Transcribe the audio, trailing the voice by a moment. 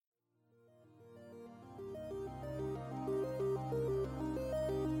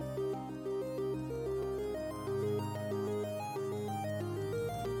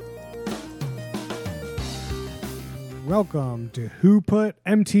Welcome to Who Put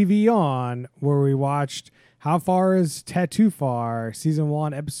MTV On, where we watched How Far Is Tattoo Far, Season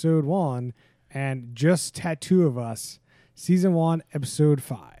 1, Episode 1, and Just Tattoo of Us, Season 1, Episode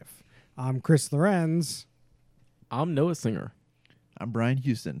 5. I'm Chris Lorenz. I'm Noah Singer. I'm Brian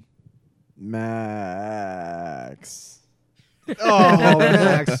Houston. Max. Oh,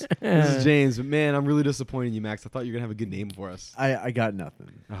 Max. This is James. But man, I'm really disappointed in you, Max. I thought you were going to have a good name for us. I got nothing.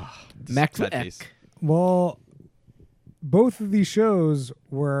 Oh, Max sad with face. Eck. Well, both of these shows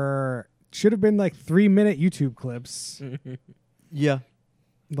should have been like 3-minute YouTube clips. Yeah.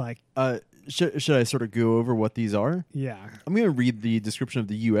 Like, Should I sort of go over what these are? yeah. I'm going to read the description of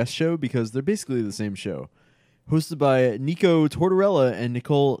the U.S. show because they're basically the same show. Hosted by Nico Tortorella and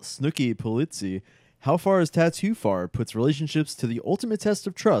Nicole Snooki Polizzi, How Far Is Tattoo Far puts relationships to the ultimate test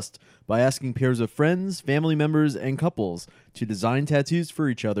of trust by asking pairs of friends, family members, and couples to design tattoos for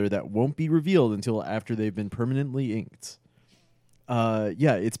each other that won't be revealed until after they've been permanently inked.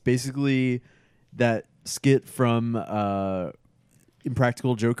 Yeah, it's basically that skit from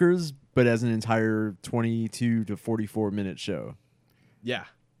Impractical Jokers, but as an entire 22 to 44-minute show. Yeah,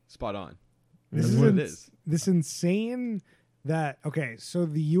 spot on. This That's is what it is. This insane that, okay, so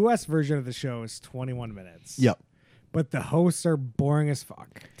the U.S. version of the show is 21 minutes. Yep. But the hosts are boring as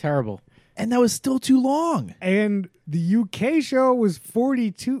fuck. Terrible. And that was still too long. And the UK show was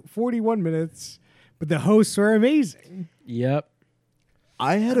 41 minutes, but the hosts were amazing. Yep.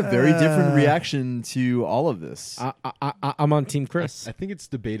 I had a very different reaction to all of this. I'm on Team Chris. I think it's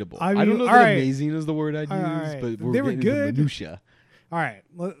debatable. I I, mean, don't know all that right. amazing is the word I'd All use, right. but we're They were getting into the good. minutia. All right.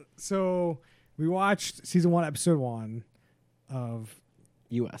 So we watched Season 1, Episode 1 of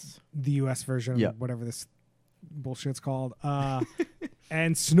U.S. the U.S. version, Yeah. of whatever this bullshit's called.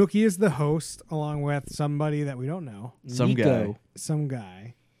 And Snooki is the host, along with somebody that we don't know. Some guy. Some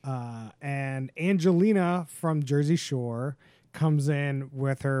guy. And Angelina from Jersey Shore comes in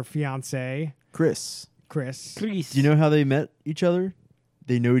with her fiance, Chris, Chris. do you know how they met each other?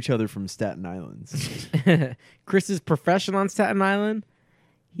 They know each other from Staten Island. Chris is professional on Staten Island.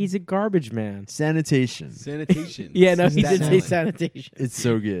 He's a garbage man. Sanitation. Sanitation. Yeah, no, he Staten did say Island. sanitation. It's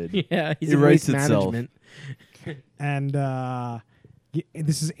so good. Yeah, he's It in writes waste itself. management. And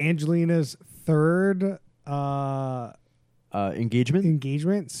this is Angelina's third Engagement?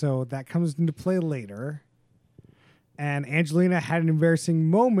 engagement, so that comes into play later. And Angelina had an embarrassing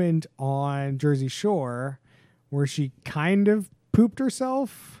moment on Jersey Shore where she kind of pooped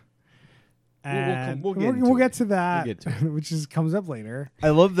herself. And we'll get into we'll it. get to that, We'll get to which comes up later. I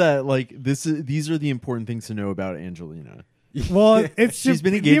love that. Like these are the important things to know about Angelina. Well, it's She's just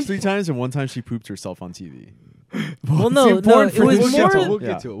been engaged 3 times, and 1 time she pooped herself on TV. Well, it's no, important it for was this more. show. We'll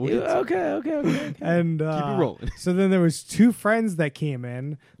get to it. We'll get to it. Okay. And Keep it rolling. So then there was 2 friends that came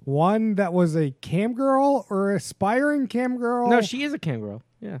in. One that was a cam girl or aspiring cam girl. No, she is a cam girl.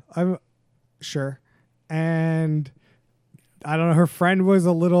 Yeah. I'm sure. And I don't know. Her friend was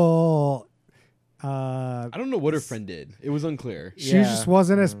a little. I don't know what her friend did. It was unclear. She Yeah. just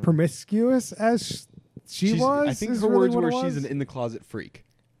wasn't as promiscuous as she She's- was. I think is her really words what were it she's was. an in-the-closet freak.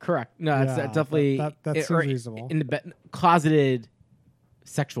 Correct. No, Yeah, it's definitely that seems or reasonable. In the closeted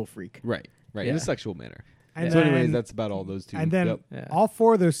sexual freak. Right. In Yeah. a sexual manner. And So then- anyways, that's about all those 2. And then Yep. Yeah. all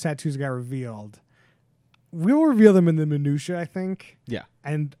 4 of those tattoos got revealed. We'll reveal them in the minutia, I think. Yeah.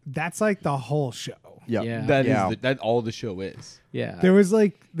 And that's like the whole show. Yep. Yeah. That Yeah. is that all the show is. Yeah. There was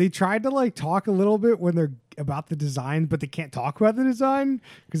like they tried to like talk a little bit when they're about the design, but they can't talk about the design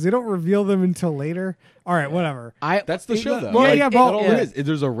because they don't reveal them until later. All right, whatever. That's the show, though. Well, Like, yeah, that's but- all yeah. it is.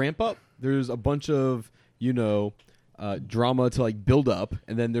 There's a ramp up. There's a bunch of drama to like build up,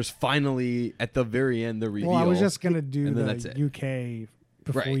 and then there's finally at the very end the reveal. Well, I was just gonna do and then the that's it. UK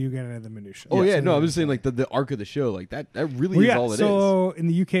before Right. you get into the minutia. Oh yeah, So no, I then- was just saying like the arc of the show, like that really Well, is yeah, all it is. so in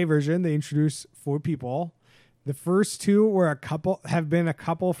the UK version, they introduce 4 people. The first 2 were have been a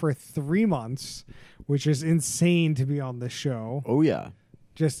couple for 3 months, which is insane to be on this show. Oh yeah.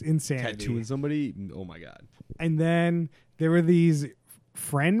 Just insanity. Tattooing somebody, oh my god. And then there were these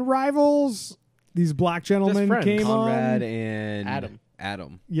friend rivals. These black gentlemen friends. came Conrad on. and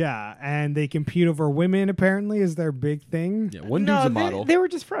Adam. Yeah, and they compete over women. Apparently, is their big thing. Yeah, one no, dude's a they- model. They were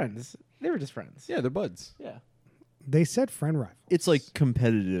just friends. Yeah, they're buds. Yeah. They said friend rival. It's like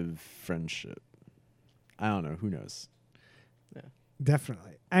competitive friendship. I don't know. Who knows?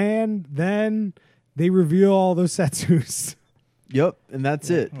 Definitely. And then they reveal all those tattoos. Yep, and that's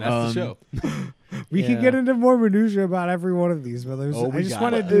it. That's the show. We can Yeah. get into more minutia about every one of these, but Oh, we I just got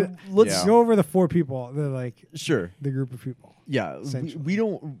wanted it. to Let's let's go over the 4 people, Sure. the group of people. Yeah, Essentially. we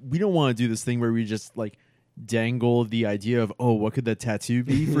don't want to do this thing where we just like dangle the idea of what could the tattoo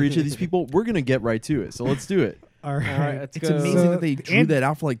be for each of these people. We're gonna get right to it, so let's do it. All right. All right, let's It's go. amazing So, that they drew An- that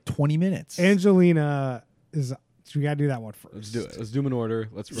out for like 20 minutes. Angelina is. So we gotta do that one first. Let's do it. Let's do them in order.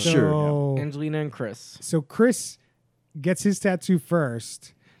 Let's run. So, Sure, Angelina and Chris. So Chris gets his tattoo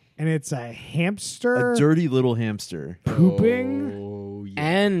first, and it's a hamster A dirty little hamster. pooping. Oh, yeah.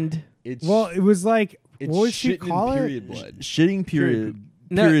 And It's Well, it was like, it's what would she shitting in call it? period blood. Shitting period.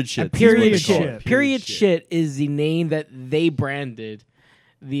 No, Period shit. Period Period shit. shit. Period shit is the name that they branded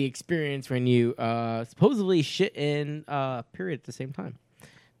the experience when you supposedly shit in period at the same time.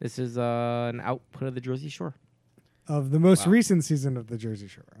 This is an output of the Jersey Shore. Of the most recent season of the Jersey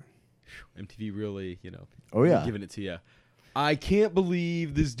Shore. MTV really, Oh yeah. giving it to you. I can't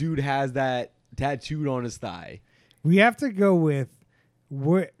believe this dude has that tattooed on his thigh. We have to go with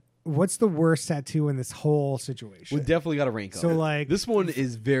what's the worst tattoo in this whole situation? We definitely got to rank So, up. like- this one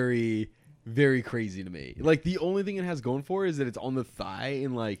is very, very crazy to me. Like the only thing it has going for is that it's on the thigh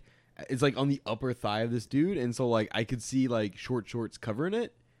and like it's like on the upper thigh of this dude, and so like I could see like short shorts covering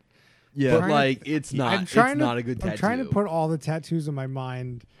it. Yeah. But like it's not. It's not a good tattoo. I'm trying to put all the tattoos in my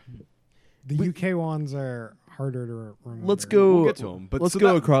mind. The UK ones are harder to remember. Let's go. We'll get to 'em, but let's so go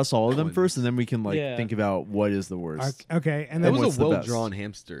that- across all of them that first, and then we can Yeah. think about what is the worst. Okay, and That then what's was a the well best? drawn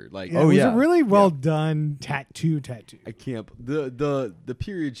hamster. Like yeah, Oh, it was yeah. a really well done tattoo. I can't. The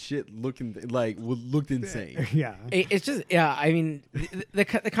period shit looked insane. Yeah. It's just I mean the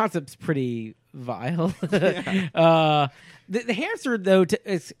concept's pretty vile. The hamster though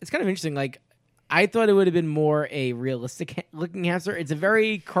it's kind of interesting. Like I thought it would have been more a realistic looking hamster. It's a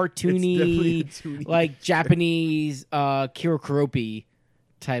very definitely cartoony, cartoony. like Japanese Kiro Kuropi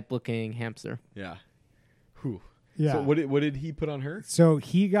type looking hamster. Yeah. Whew. Yeah. So what did he put on her? So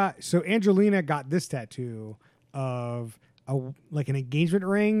Angelina got this tattoo of like an engagement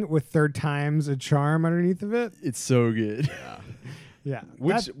ring with third times a charm underneath of it. It's so good. Yeah.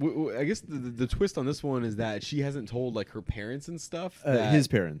 Which That- I guess the twist on this one is that she hasn't told like her parents and stuff. His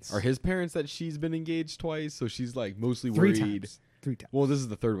parents. Or his parents that she's been engaged twice, so she's like mostly three worried. times. 3 times. Well, this is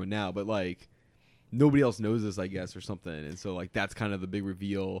the third one now, but like nobody else knows this, I guess, or something. And so like that's kind of the big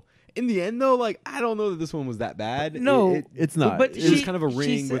reveal. In the end, though, like I don't know that this one was that bad. No, It's not. But it was she- kind of a she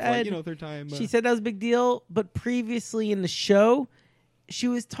ring with like said- third time. She said that was a big deal, but previously in the show, she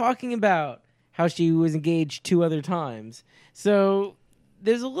was talking about how she was engaged 2 other times. So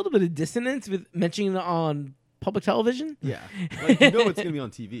there's a little bit of dissonance with mentioning it on public television. yeah, like it's gonna be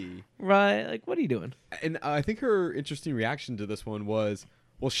on TV. Right? Like, what are you doing? And I think her interesting reaction to this one was,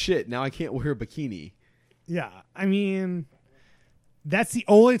 "Well, shit, now I can't wear a bikini." Yeah. I mean, that's the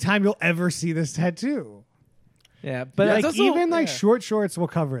only time you'll ever see this tattoo. Yeah, but Like it's also, even like yeah. short shorts will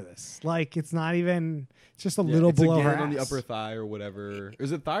cover this. Like it's not even. It's just a Yeah, little it's below again her on the ass. upper thigh or whatever.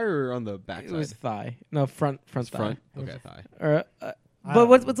 Is it thigh or on the back It side? was thigh. No, front It's thigh. front. Okay, thigh. Or, I but don't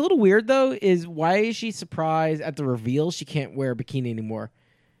what's know. a little weird though is why is she surprised at the reveal she can't wear a bikini anymore?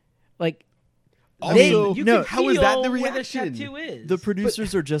 Like, Also, you no, can how is that feel the where reaction? tattoo is. The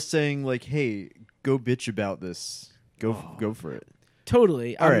producers are just saying like, "Hey, go bitch about this. Go for it."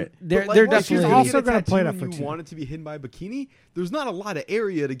 Totally. All right. They're But, like, they're once you're definitely gonna also get a gonna play it tattoo up for and two. you want it to be hidden by a bikini. There's not a lot of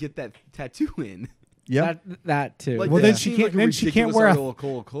area to get that tattoo in. Yeah. that too. Like, Well, that then she seems can't- like a then she can't ridiculous wear a-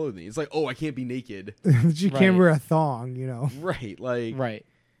 article of clothing. It's like, oh, I can't be naked. She Right. can't wear a thong. You know. Right. Like, right.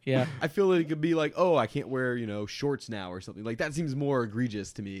 Yeah. I feel like it could be like, oh, I can't wear, shorts now or something. Like that seems more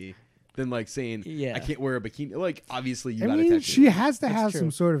egregious to me than like saying, Yeah. I can't wear a bikini. Like obviously you I got a mean, tattoo. she has to That's have true.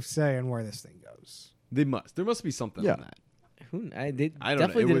 some sort of say in where this thing goes. They must. There must be something Yeah. on that. I I don't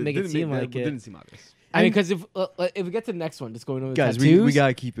definitely know. didn't make it seem like It it. didn't seem obvious. I mean, because if we get to the next one, just going over Guys, tattoos, we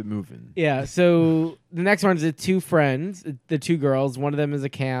gotta keep it moving. Yeah, so the next one's the 2 friends, the 2 girls. One of them is a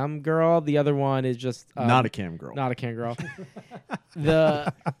cam girl. The other one is just Not a cam girl. not a cam girl.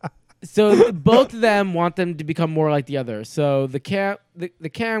 So both of them want them to become more like the other. So the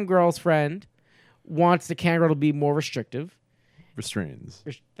cam girl's friend wants the cam girl to be more restrictive. Restrains.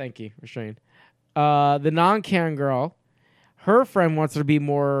 Thank you, restrained. The non-cam girl, her friend wants her to be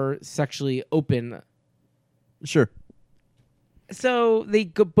more sexually open. Sure. So they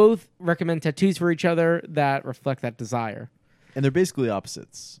both recommend tattoos for each other that reflect that desire. And they're basically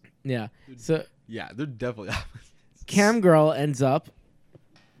opposites. Yeah. So Yeah, they're definitely opposites. cam girl ends up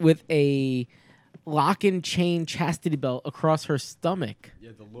with a lock and chain chastity belt across her stomach.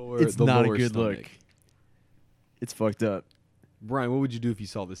 Yeah, the lower. It's the not a lower good stomach. look. It's fucked up. Brian, what would you do if you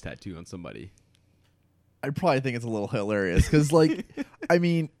saw this tattoo on somebody? I probably think it's a little hilarious because, like, I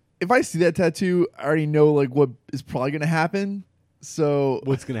mean, if I see that tattoo, I already know like what is probably going to happen. So,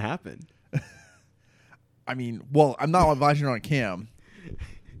 What's gonna happen? I mean, well, I'm not watching it on cam.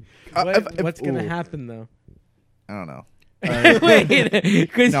 What's going to happen, though? I don't know.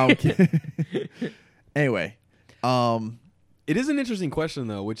 Wait, 'cause- No, I'm kidding. Anyway, It is an interesting question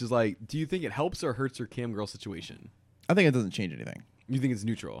though, which is like, do you think it helps or hurts your cam girl situation? I think it doesn't change anything. You think it's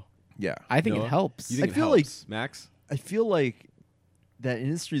neutral? Yeah. I think Noah? it helps. You think I it feel helps, Max? I feel like that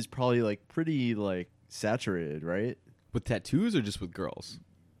industry is probably like pretty like saturated, right? With tattoos or just with girls?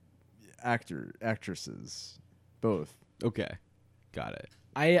 Actresses, both. Okay, got it.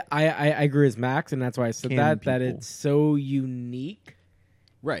 I agree with Max, and that's why I said Can that people. it's so unique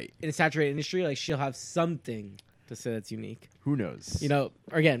Right. in a saturated industry. Like she'll have something to say that's unique. Who knows? You know,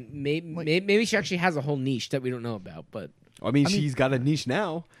 or again, maybe she actually has a whole niche that we don't know about, but I mean, she's got a niche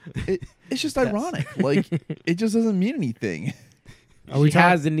now. It's just ironic. Like, it just doesn't mean anything. Are we she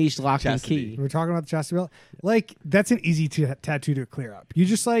has a niche lock and Chastity. key. We're talking about the chastity belt. Like, that's an easy tattoo to clear up. You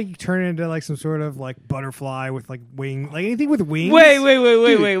just like turn it into like some sort of like butterfly with like wing, like anything with wings. Wait.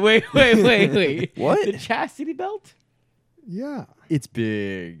 What? The chastity belt? Yeah. it's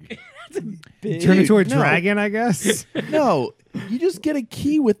big. Big. Turn into a no. dragon, I guess. No, you just get a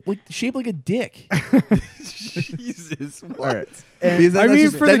key with like shaped like a dick. Jesus. All right. I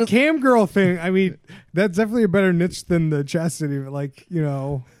mean, for the cam girl thing, I mean, that's definitely a better niche than the chastity. But like, you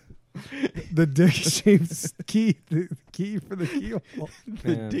know, the dick shaped key, the key for the keyhole.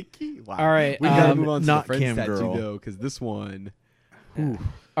 The Yeah. dicky. Wow. All right, we gotta move on to the not friend's cam tattoo girl. though, because this one.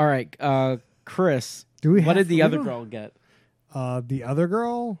 All right, Chris. Do we? What did the we other don't- girl get? The other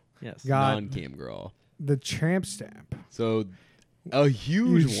girl Yes. got Non-cam girl. the tramp stamp. So a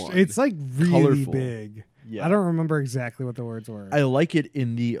huge one. It's like really Colorful. big. Yeah. I don't remember exactly what the words were. I like it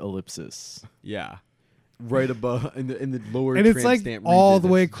in the ellipsis. yeah, right above in the lower. and it's tramp like stamp all region,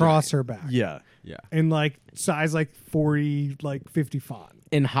 the way it's across giant. her back. Yeah. Yeah. In like size like 40, like 50 font.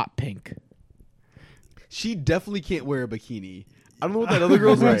 In hot pink. She definitely can't wear a bikini. I don't know what that other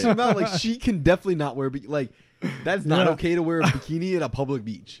girl's Right. mentioning about. Like, she can definitely not wear like. That's not Yeah. okay to wear a bikini at a public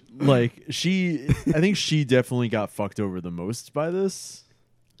beach. Like I think she definitely got fucked over the most by this.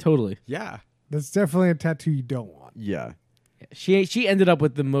 Totally. Yeah. That's definitely a tattoo you don't want. Yeah. She ended up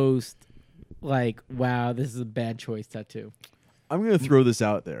with the most like, wow, this is a bad choice tattoo. I'm going to throw this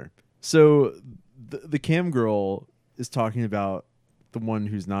out there. So the cam girl is talking about the one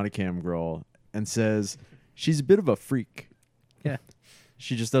who's not a cam girl and says she's a bit of a freak. Yeah.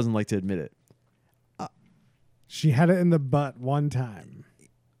 She just doesn't like to admit it. She had it in the butt one time.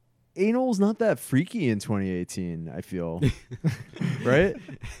 Anal's not that freaky in 2018, I feel. Right?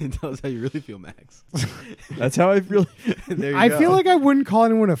 Tell us how you really feel, Max. That's how I feel. There you I go. feel like I wouldn't call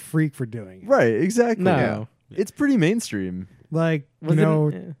anyone a freak for doing it. Right, exactly. No. Yeah. It's pretty mainstream. Like, Was you it- know,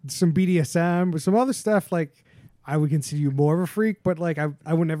 yeah. some BDSM, but some other stuff, like, I would consider you more of a freak, but like,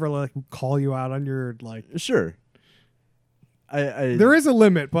 I would never like call you out on your, like, Sure. I there is a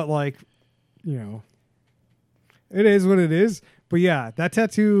limit, but like, you know, it is what it is. But yeah, that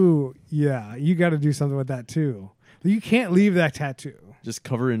tattoo, yeah, you got to do something with that too. You can't leave that tattoo. just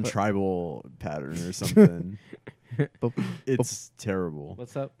cover in tribal pattern or something. But It's terrible.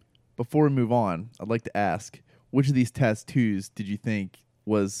 What's up? before we move on, I'd like to ask, which of these tattoos did you think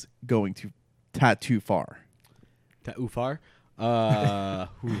was going to tattoo far? Ufar. Man.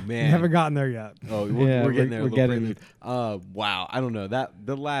 You haven't gotten there yet. Oh, we're, Yeah, we're getting there. we're a little getting prelude. Wow. I don't know.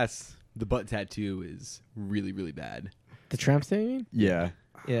 The butt tattoo is really, really bad. The tramp stamp, you mean? Yeah.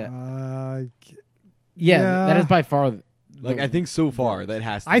 Yeah. Uh, Yeah, yeah. that is by far Like, I think so far that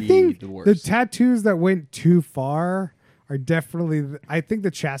has to I be think the the worst. tattoos that went too far are definitely. I think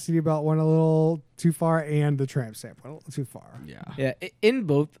the chastity belt went a little too far, and the tramp stamp went a little too far. yeah. Yeah, in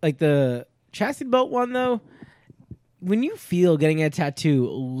both, like the chastity belt one though, when you feel getting a tattoo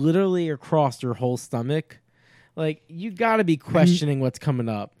literally across your whole stomach, like you got to be questioning what's coming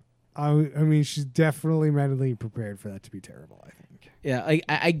up. I mean, she's definitely mentally prepared for that to be terrible. I think. Yeah,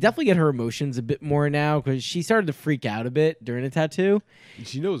 I definitely get her emotions a bit more now because she started to freak out a bit during the tattoo. And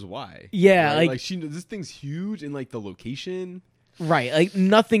she knows why. Yeah, Right? like- she knows this thing's huge and like the location. Right, like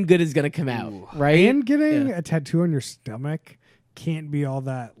nothing good is gonna come out. Ooh. Right, And getting Yeah. a tattoo on your stomach can't be all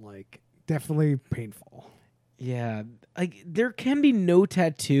that like definitely painful. Yeah, like there can be no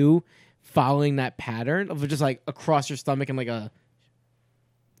tattoo following that pattern of just like across your stomach and like a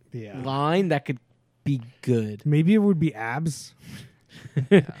Yeah. line that could be good. Maybe it would be abs.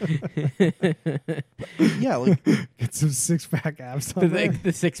 Yeah, like Get some 6-pack abs on there. The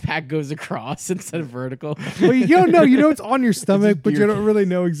 6-pack goes across instead of vertical. Well, you don't know. You know it's on your stomach, but you beer don't really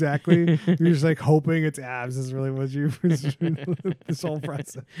know exactly. You're just like hoping it's abs is really what you this whole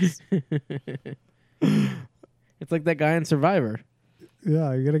process. It's like that guy in Survivor.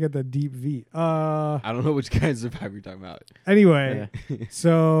 Yeah, you gotta get that deep V. I don't know which kind of survivor you're talking about. Anyway,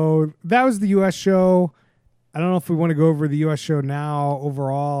 so that was the U.S. show. I don't know if we want to go over the U.S. show now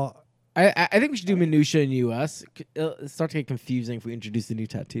overall. I think we should do minutia in U.S. It'll start to get confusing if we introduce the new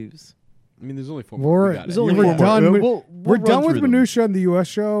tattoos. I mean, there's only 4 more. We're, We got it. There's only we're four more. done. We'll We're run done with through them. minutia on the U.S.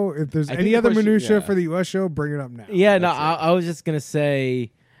 show. If there's I think any the other question- minutia yeah. for the U.S. show, bring it up now. Yeah, no, That's it. I was just gonna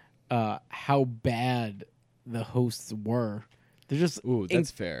say how bad the hosts were. They're just Ooh,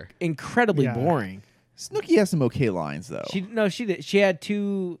 that's fair. incredibly Yeah. boring. Snooki has some okay lines though. She did. She had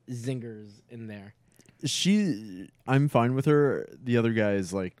 2 zingers in there. I'm fine with her. The other guy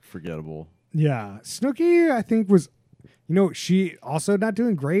is like forgettable. Yeah, Snooki, I think was, she also not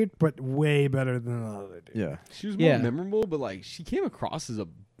doing great, but way better than the other dude. Yeah. She was more Yeah. memorable, but like she came across as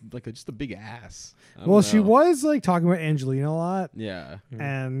just a big ass. I don't Well, she know. was like talking about Angelina a lot, Yeah,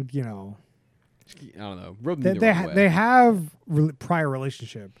 and I don't know. Rubbed they me the wrong way. they have prior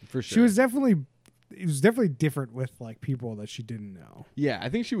relationship. for sure. She was definitely. It was definitely different with like people that she didn't know. Yeah, I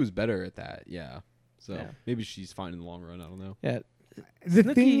think she was better at that. Yeah, so Yeah. maybe she's fine in the long run. I don't know. Yeah, The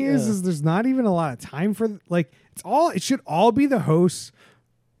Snooki, thing is there's not even a lot of time for like it should all be the hosts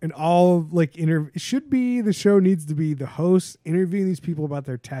and all like it should be the show needs to be the hosts interviewing these people about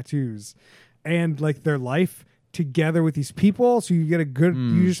their tattoos and like their life together with these people, so you get a good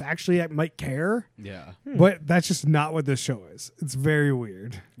you just actually might care. Yeah, But that's just not what this show is. It's very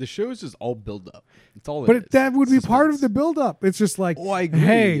weird. the show is just all build up. It's all. But it is. that would be part of Suspense. the build up. It's just like, Oh, I agree.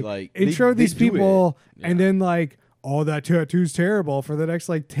 hey, Like, intro they these do it. people, Yeah. and then like, oh, that tattoo's terrible for the next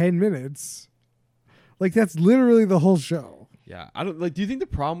like 10 minutes. Like that's literally the whole show. Yeah, I don't like. Do you think the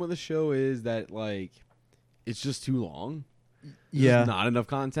problem with the show is that like it's just too long? There's Yeah. not enough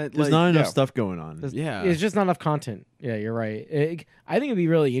content. There's like, not enough yeah. stuff going on. There's- Yeah. It's just not enough content. Yeah, you're right. I think it'd be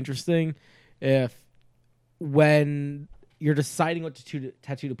really interesting if when you're deciding what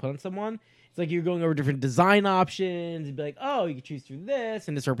tattoo to put on someone, it's like you're going over different design options and be like, oh, you can choose through this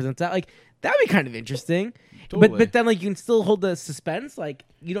and this represents that. Like that'd be kind of interesting. Totally. But then like you can still hold the suspense. Like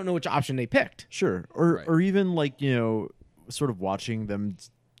you don't know which option they picked. Sure. Or Right. or even like, sort of watching them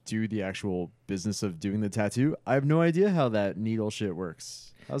do the actual business of doing the tattoo. I have no idea how that needle shit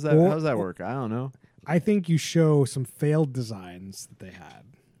works. How's that work? I don't know. I think you show some failed designs that they had.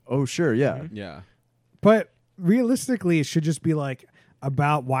 Oh, sure, yeah. Yeah. But realistically, it should just be like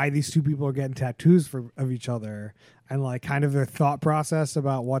about why these two people are getting tattoos of each other and like kind of their thought process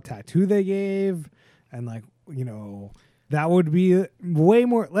about what tattoo they gave. And like, that would be way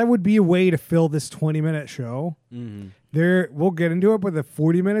more, that would be a way to fill this 20-minute show. Mm-hmm. We'll get into it, but the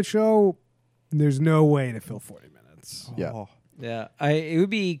 40-minute show, there's no way to fill 40 minutes. Yeah. Oh. Yeah, it would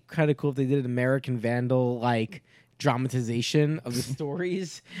be kind of cool if they did an American Vandal like dramatization of the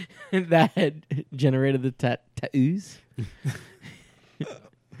stories that had generated the tattoos.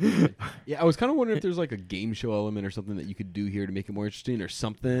 Yeah, I was kind of wondering if there's like a game show element or something that you could do here to make it more interesting or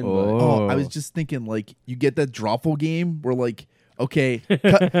something. Oh, I Oh. was just thinking like you get that drawful game where like okay,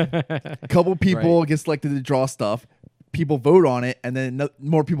 couple people get selected to draw stuff, people vote on it, and then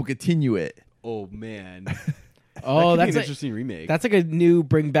more people continue it. But, oh man, Oh, that that's could be an like, interesting remake. that's like a new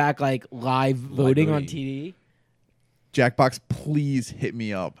bring back like live voting on voting. TD. Jackbox, please hit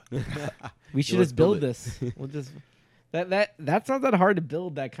me up. We should let's just build build this. We'll just that's not that hard to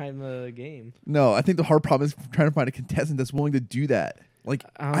build that kind of game. No, I think the hard problem is trying to find a contestant that's willing to do that. Like,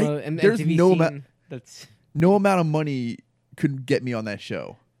 I don't know. And there's MTV no scene, that's no amount of money could get me on that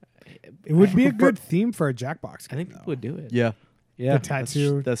show. It would be a good theme for a Jackbox I game, think people would do it. Yeah. Yeah, the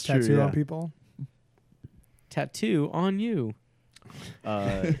tattoo, that's true, tattoo yeah. on people. tattoo on you.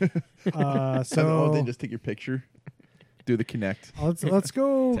 So They just take your picture, do the connect. let's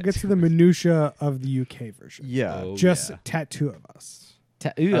go get to the minutia of the UK version. Yeah. Oh, Just yeah. tattoo of us.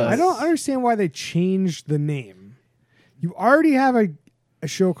 Tattoo. Uh, I don't understand why they changed the name. You already have a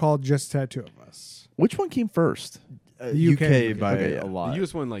show called Just Tattoo of Us. Which one came first? The UK UK by Okay, yeah. a lot. the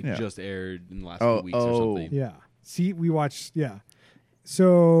US one like Yeah. just aired in the last Oh, few weeks or oh. something. Yeah. See, we watched. Yeah.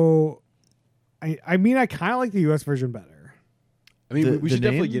 So, I mean, I kind of like the US version better. I mean, The- we the should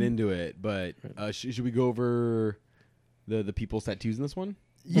definitely name? get into it, but should we go over the people's tattoos in this one?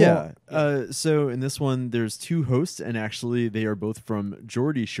 Yeah. So in this one, there's 2 hosts, and actually they are both from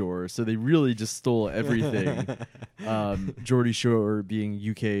Geordie Shore, so they really just stole everything. Geordie Shore being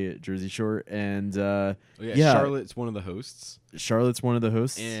UK Jersey Shore, and Oh, yeah, Yeah. Charlotte's one of the hosts, Charlotte's one of the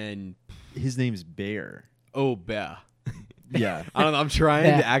hosts. and His name's Bear. oh, Bea. Yeah. I don't know. I'm trying.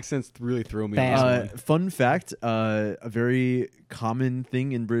 Bea. The accents really throw me Bea. off. Fun fact: a very common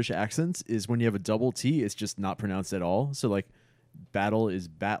thing in British accents is when you have a double T, it's just not pronounced at all. So like, battle is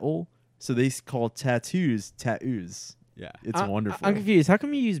battle. So they call tattoos tattoos. Yeah. It's wonderful. I'm confused. How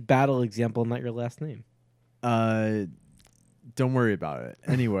come you use battle example, not your last name? Don't worry about it.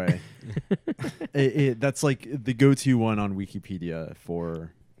 Anyway, that's like the go-to one on Wikipedia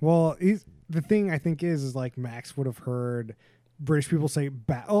for Well, the thing I think is like Max would have heard British people say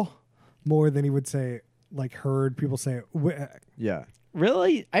battle more than he would say like heard people say. Yeah.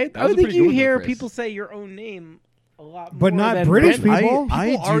 Really? I was would a think pretty you good one, hear Chris. people say your own name a lot more. But not than British British people.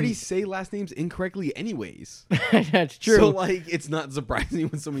 I People do- already say last names incorrectly anyways. That's true. So like it's not surprising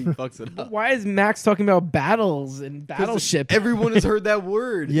when somebody fucks it But up. why is Max talking about battles and 'Cause battleship? Everyone has heard that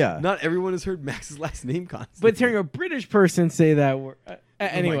word. Yeah. Not everyone has heard Max's last name constantly. But it's hearing a British person say that word. Oh my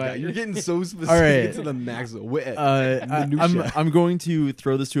Anyway, God, you're getting so specific All right. to the Max. I'm going to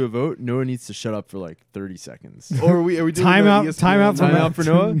throw this to a vote. Noah needs to shut up for like 30 seconds. Or are we doing Time the out. ESPN Time out for Time Noah. out for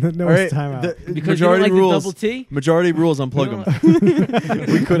Noah. Noah's All right, time out. the because you don't majority like rules. the double T. Majority rules. Unplug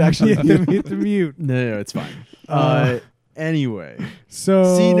them. We could actually Yeah, hit the mute. No, it's fine. Anyway,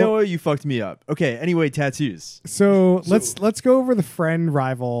 So see Noah, you fucked me up. Okay. Anyway, tattoos. So let's go over the friend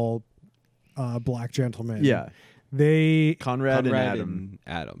rival black gentleman. Yeah, They Conrad, and Adam. and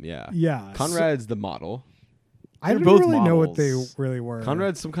Adam, yeah. yeah. Conrad's the model. I They're didn't both really know what they models. really were.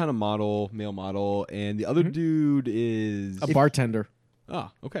 Conrad's some kind of model, male model, and the other dude is A bartender. Oh,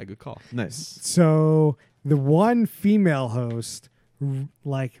 okay, good call. Nice. So the one female host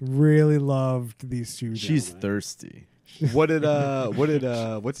like really loved these two. She's gentlemen. thirsty. What did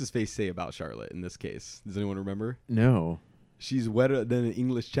what's his face say about Charlotte in this case? Does anyone remember? No. She's wetter than an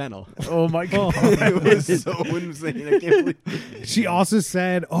English Channel. Oh my god. It was so insane. I can't believe. She also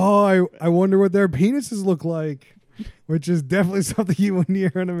said, "Oh, I wonder what their penises look like," which is definitely something you wouldn't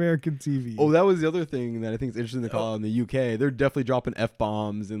hear on American TV. Oh, that was the other thing that I think is interesting to call out in the UK. They're definitely dropping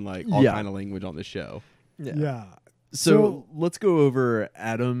F-bombs and like all Yeah. kind of language on the show. yeah. So let's go over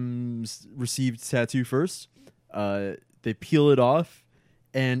Adam's received tattoo first. They peel it off,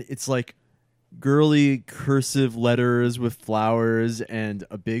 and it's like girly cursive letters with flowers and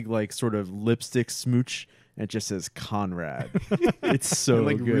a big like sort of lipstick smooch, and it just says Conrad. It's so And,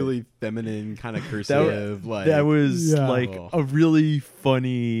 like good. really feminine, kind of cursive. like that was Yeah. like Oh. a really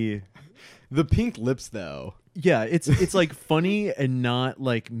funny. the pink lips though. Yeah, it's like funny and not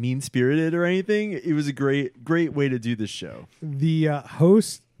like mean spirited or anything. It was a great way to do this show. The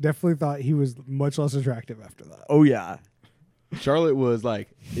host definitely thought he was much less attractive after that. Oh yeah. Charlotte was like,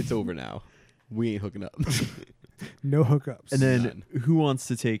 "It's over now. We ain't hooking up." No hookups. And then None. who wants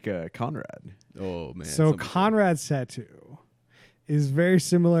to take Conrad? Oh man. So somebody- Conrad's tattoo is very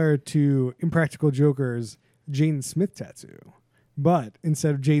similar to Impractical Joker's Jaden Smith tattoo. But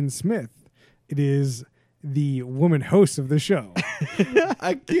instead of Jaden Smith, it is the woman host of the show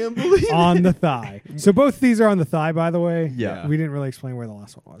I can't believe on the thigh. So both these are on the thigh, by the way. Yeah. We didn't really explain where the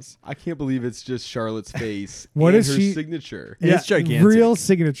last one was. I can't believe it's just Charlotte's face. What and is her she- signature? And it's gigantic. Real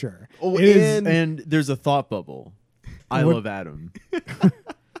signature. Oh, It is- and And there's a thought bubble. I What- love Adam.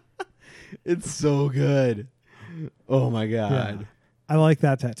 it's so good. Oh my god. Yeah. I like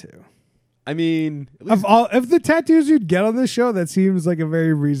that tattoo. I mean, at least Of the tattoos you'd get on this show, that seems like a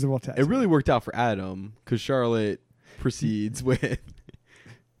very reasonable tattoo. it really worked out for Adam because Charlotte proceeds with,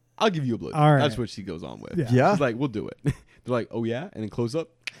 "I'll give you a blue." All right. That's what she goes on with. Yeah. Yeah. She's like, "We'll do it." They're like, "Oh yeah," and then close up.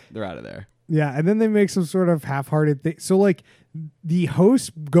 They're out of there. Yeah, and then they make some sort of half-hearted thing. So like the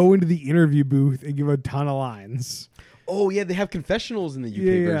hosts go into the interview booth and give a ton of lines. Oh yeah, they have confessionals in the UK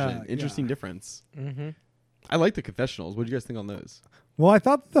Yeah, version. yeah. Interesting difference. Mm-hmm. I like the confessionals. What do you guys think on those? Well, I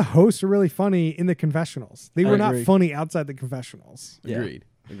thought the hosts were really funny in the confessionals. They I were not agree. funny outside the confessionals. Yeah.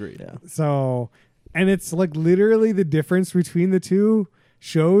 Agreed. Yeah. So, and it's like literally the difference between the two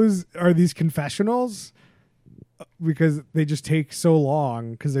shows are these confessionals because they just take so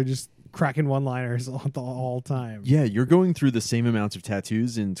long because they're just cracking one-liners all the whole time. Yeah, you're going through the same amounts of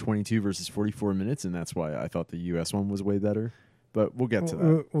tattoos in 22 versus 44 minutes, and that's why I thought the US one was way better. But we'll get to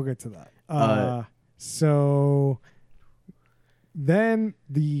that. We'll get to that. So then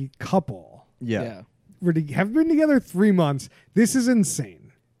the couple Yeah. have been together 3 months. This is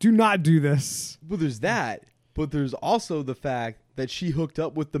insane. Do not do this. Well, there's that, but there's also the fact that she hooked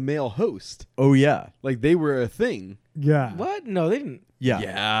up with the male host. Oh yeah. Like they were a thing. Yeah. What? No, they didn't. Yeah.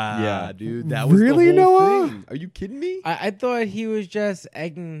 Yeah, dude. That was Really, the whole Noah? thing. Are you kidding me? I thought he was just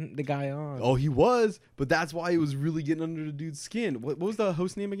egging the guy on. Oh, he was, but that's why he was really getting under the dude's skin. What was the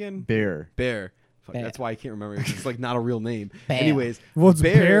host name again? Bear. Bear. Fuck, Bear. that's why I can't remember. It's like not a real name. Bear. Anyways, Well, it's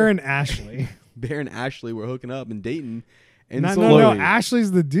Bear and Ashley. Bear and Ashley were hooking up and dating. And no, so no, no. Chloe.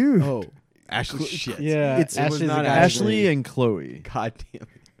 Ashley's the dude. Oh, Ashley. Shit. Yeah, It's It was Ashley's not the guy. Ashley and Chloe. God damn it.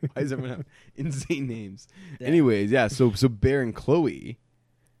 Why does everyone have insane names? Yeah. Anyways, yeah, so Bear and Chloe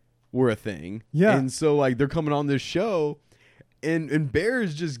were a thing. Yeah. And so like they're coming on this show and Bear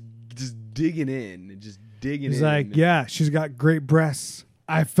is just digging in. Just digging He's in. like, yeah, she's got great breasts.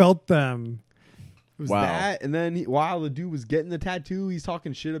 I felt them. It was Wow. that, and then while the dude was getting the tattoo, he's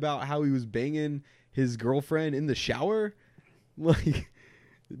talking shit about how he was banging his girlfriend in the shower. Like,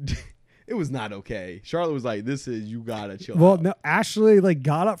 it was not okay. Charlotte was like, "This is, you gotta chill Well, out." no, Ashley like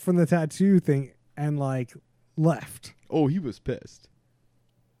got up from the tattoo thing and like left. Oh, he was pissed.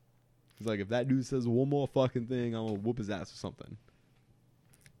 He's like, if that dude says one more fucking thing, I'm gonna whoop his ass or something.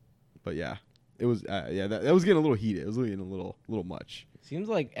 But yeah, it was that was getting a little heated. It was getting a little much. Seems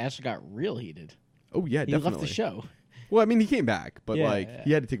like Ashley got real heated. Oh yeah, He definitely. left the show. Well, I mean, he came back, but Yeah, like yeah.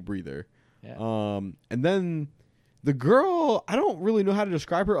 he had to take a breather. Yeah. And then the girl, I don't really know how to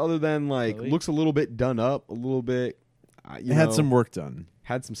describe her other than like Chloe? looks a little bit done up, a little bit. You Had know, some work done.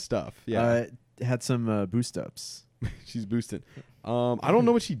 had some stuff. Yeah, Had some boost ups. she's boosting. I don't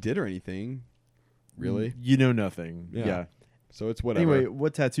know what she did or anything, really. You know nothing. Yeah. Yeah. So it's whatever. Anyway,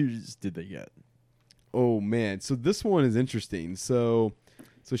 what tattoos did they get? Oh man, so this one is interesting. So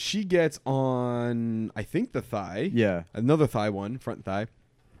she gets on, I think, the thigh. Yeah. Another thigh one, front thigh.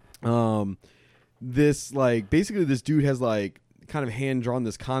 This like basically this dude has like kind of hand drawn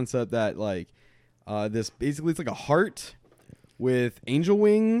this concept that like this basically it's like a heart with angel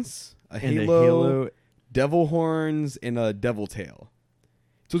wings, a And halo, devil horns, and a devil tail.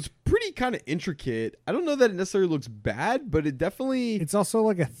 So it's pretty kind of intricate. I don't know that it necessarily looks bad, but it definitely It's also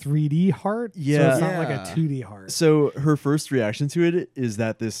like a 3D heart. So Yeah. it's not like a Yeah. 2D heart. So her first reaction to it is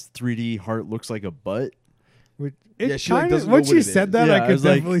that this 3D heart looks like a butt. Which, Yeah, she, like, kinda, doesn't know once what you it said is. that, Yeah, I I could was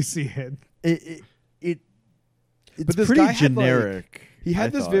like- definitely see it. It's But this pretty guy had, like- generic. he had I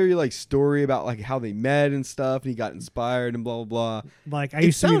this thought. very like story about like how they met and stuff, and he got inspired and blah blah blah. Like I It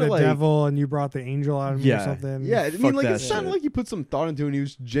used to be sounded the like- devil, and you brought the angel out of me or Yeah. something. Yeah, I Fuck mean, like that it sounded shit. like he put some thought into it, and he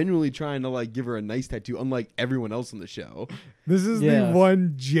was genuinely trying to like give her a nice tattoo, unlike everyone else on the show. This is Yeah. the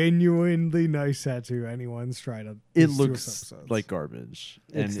one genuinely nice tattoo anyone's tried to. It these two looks episodes. like garbage.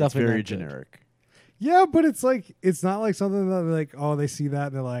 It's And it's definitely very not good. generic. Yeah, but it's like it's not like something that like they see that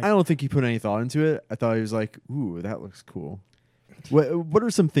and they're like I don't think he put any thought into it. I thought he was like, "Ooh, that looks cool." What are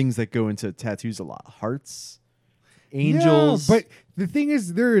some things that go into tattoos a lot? Hearts, angels. Yeah, but the thing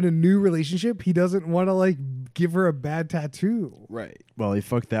is, they're in a new relationship. He doesn't want to like give her a bad tattoo. Right. well, he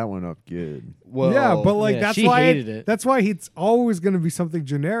fucked that one up good. Well, yeah, but like Yeah, that's she why hated it. That's why it's always going to be something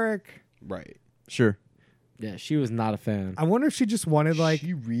generic. right. Sure. Yeah, she was not a fan. I wonder if she just wanted like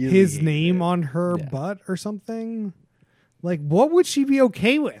She really his hated name it. on her Yeah. butt or something. Like, what would she be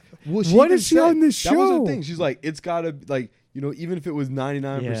okay with? Well, what even is she said- on this That was show? her thing. She's like, it's gotta like even if it was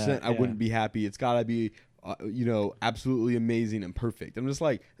 99%, Yeah, I yeah. wouldn't be happy. It's gotta be. Absolutely amazing and perfect. I'm just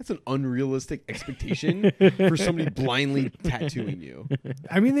like, that's an unrealistic expectation for somebody blindly tattooing you.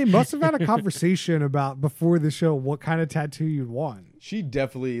 I mean, they must have had a conversation about before the show what kind of tattoo you'd want. She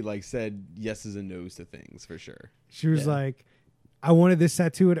definitely like said yeses and nos to things for sure. She was Yeah. like, I wanted this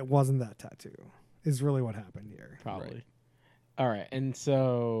tattoo and it wasn't that tattoo. Is really what happened here. Probably. Right. All right, and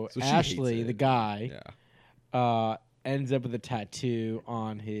so, So she hates Ashley, it. the guy, Yeah. ends up with a tattoo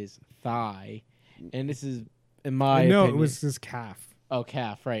on his thigh, and this is, in my no, opinion, it was his calf.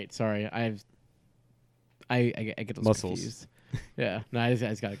 calf. Right, sorry, I get those Muscles. confused. Yeah, no, I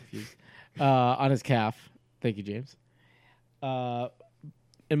just got confused. On his calf. Thank you, James.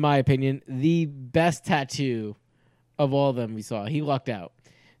 In my opinion, the best tattoo of all of them we saw. He lucked out.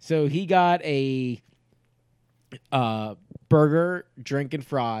 So he got a burger, drink, and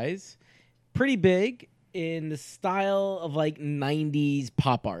fries. Pretty big in the style of like 90s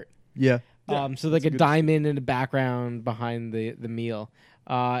pop art. Yeah. So like that's a a good diamond in the background behind the meal.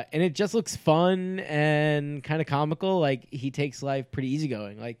 And it just looks fun and kind of comical. Like he takes life pretty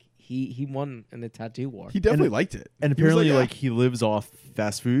easygoing. Like he won in the tattoo war. He definitely And- liked it. And He was apparently, "Ah." like he lives off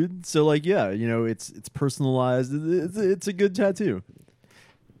fast food, so like, yeah, it's personalized. It's a good tattoo.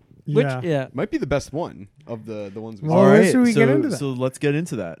 Which Yeah. might be the best one of the ones we Well, All where right, should we so, get into that? so let's get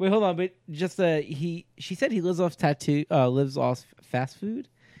into that. Wait, hold on, but just she said he lives off lives off fast food.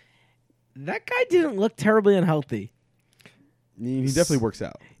 That guy didn't look terribly unhealthy. He definitely works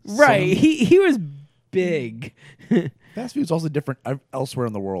out. Right. He was big. Fast food's also different elsewhere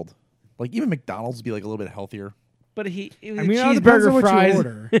in the world. Like even McDonald's would be like a little bit healthier. But it was I a mean, it all depends on cheeseburger, what fries. you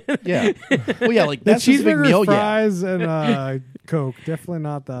order. Yeah. Well, yeah, like The that specific cheeseburger, meal. Yeah. fries, and Coke definitely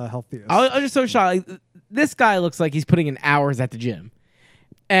not the healthiest. I'm just so shocked. Like, this guy looks like he's putting in hours at the gym.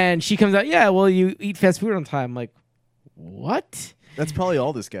 And she comes out, yeah, well, you eat fast food on time. I'm like, what? That's probably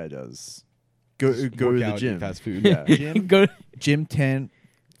all this guy does. Go to Work the out, gym. eat fast food. Yeah. Gym, Go to gym 10,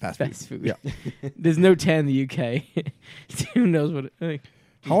 fast food. fast food. Yeah. There's no 10 in the UK. Who knows what like,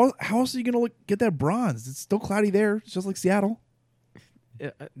 How else are you gonna get that bronze? It's still cloudy there. It's just like Seattle.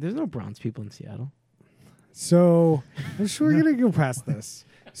 there's no bronze people in Seattle. So I'm sure we're gonna go past this.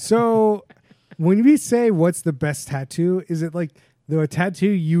 So when we say what's the best tattoo, is it like the tattoo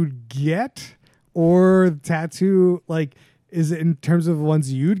you'd get, or the tattoo like is it in terms of the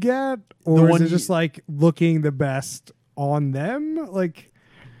ones you'd get, or is one it just like looking the best on them? Like,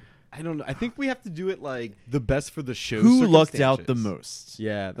 I don't know. I think we have to do it like the best for the show. Who lucked out the circumstances. most?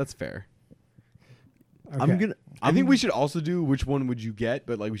 Yeah, that's fair. okay. I think we should also do which one would you get,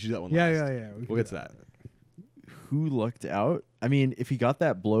 but like we should do that one Yeah, last. yeah, yeah. we We'll can get do to that. Who lucked out? I mean, if he got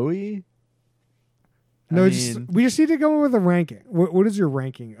that blowy, No, I we just need to go with a ranking. What is your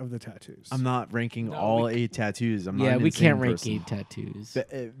ranking of the tattoos? I'm not ranking No, all we- 8 tattoos. I'm not Yeah, an we insane can't rank person. 8 tattoos.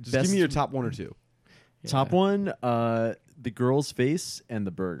 Just give me your top one or two. top Yeah. one. The girl's face and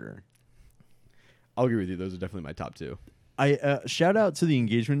the burger. I'll agree with you. Those are definitely my top two. I shout out to the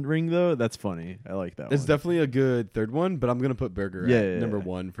engagement ring though. That's funny. I like that. It's one. definitely a good third one, but I'm gonna put Burger Yeah, at yeah, number yeah.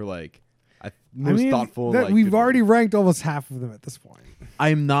 one for like I most mean, thoughtful. that like, we've good one. already ranked almost half of them at this point.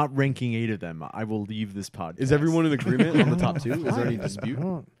 I'm not ranking 8 of them. I will leave this podcast. Is everyone in agreement on the top two? Is there any I dispute?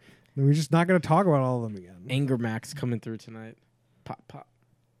 don't- We're just not going to talk about all of them again. Anger Max coming through tonight. Pop, pop.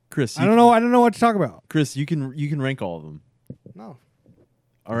 Chris? I don't know. I don't know what to talk about. Chris, you can rank all of them. No.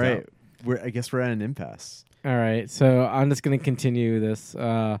 All right. I guess we're at an impasse. All right, so I'm just going to continue this.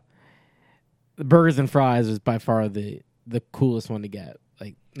 The burgers and fries is by far the coolest one to get,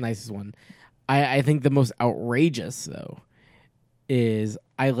 like nicest one. I think the most outrageous though is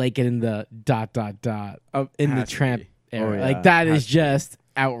I like it in the ... in the Has to tramp be. era. Oh, yeah. Like that Has is to be. just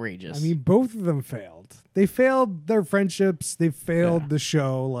outrageous. I mean, both of them failed. They failed their friendships. They failed the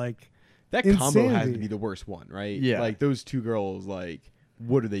show. Like, That combo has to Insanity. be the worst one, right? Yeah. Like those two girls, like,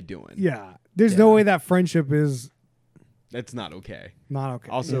 what are they doing? yeah, there's no Yeah. way that friendship is That's not okay. not okay.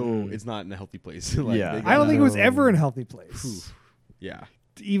 Also, it's not in a healthy place. Like, Yeah. they I don't think it was No. ever in a healthy place Oof. Yeah.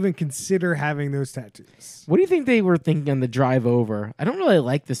 to even consider having those tattoos. what do you think they were thinking on the drive over? I don't really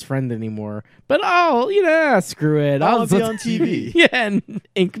like this friend anymore, but screw it. I'll be let's- on TV. Yeah, and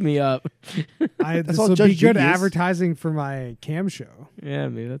ink me up. This all will be Judge good Judy is. advertising for my cam show. Yeah,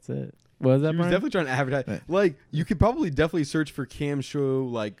 maybe that's it. What was that, He was Brian? definitely trying to advertise. Right. Like, you could probably definitely search for Cam Show,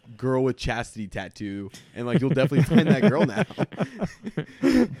 like, girl with chastity tattoo, and, like, you'll definitely find that girl now.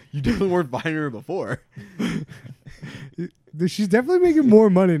 You definitely weren't finding her before. She's definitely making more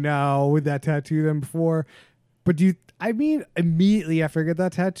money now with that tattoo than before. But immediately after I get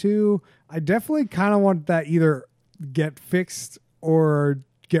that tattoo, I definitely kind of want that either get fixed or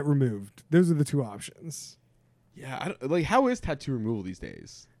get removed. Those are the two options. Yeah, like, how is tattoo removal these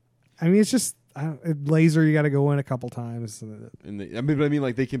days? I mean, it's just laser. You got to go in a couple times. I mean,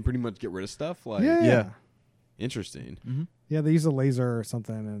 like, they can pretty much get rid of stuff. Like, Yeah. Yeah. Interesting. Yeah, they use a laser or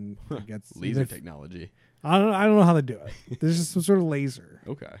something, and it gets Laser technology. I don't know how they do it. There's just some sort of laser.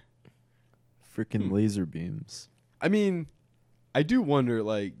 Okay. Freaking laser beams. I mean, I do wonder,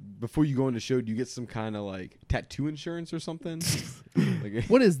 like, before you go into show, do you get some kind of, like, tattoo insurance or something? Like,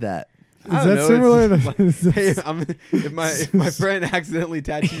 What is that? Is I don't that know, similar it's to? like, hey, if my friend accidentally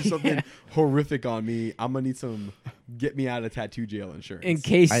tattoos something horrific on me, I'm gonna need some get me out of tattoo jail insurance. In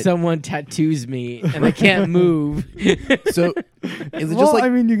case I- someone tattoos me and I can't move. So is it Well, just like I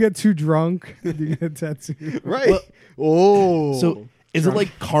mean, you get too drunk, you get a tattoo. right? Oh, so? Is it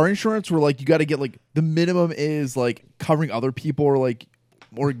like car insurance where like you got to get like the minimum is like covering other people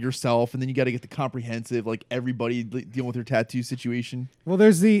or yourself, and then you got to get the comprehensive like everybody dealing with their tattoo situation? Well,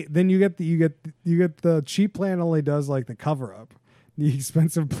 there's you get the cheap plan only does like the cover up. The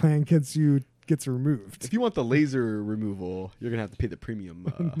expensive plan gets removed. if you want the laser removal, you're gonna have to pay the premium.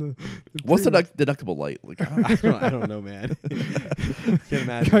 What's the deductible like? Like I don't know, man. Can't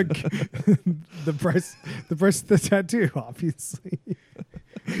imagine. the price of the tattoo, obviously.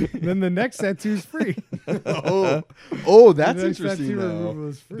 Then the next tattoo is free. Oh, that's The next interesting. tattoo Though. removal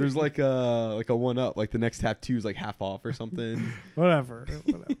is free. There's like a one up, like the next tattoo is like half off or something. Whatever.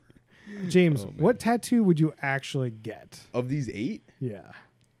 James, Oh, man. what tattoo would you actually get? Of these 8, Yeah.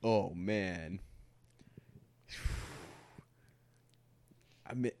 oh man.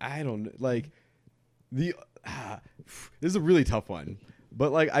 I mean, I don't know. Like this is a really tough one,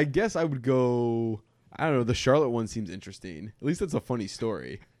 but like I guess I would go. I don't know. The Charlotte one seems interesting. At least it's a funny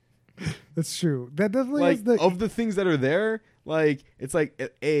story. That's true. That definitely Like is the of the things that are there, like it's like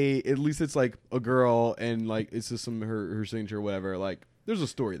at least it's like a girl and like it's just some her signature or whatever. Like there's a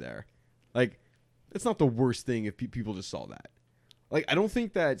story there. Like it's not the worst thing if people just saw that. Like I don't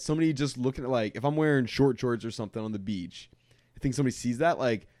think that somebody just looking at like if I'm wearing short shorts or something on the beach, I think somebody sees that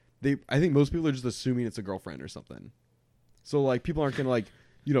like I think most people are just assuming it's a girlfriend or something. So like people aren't gonna like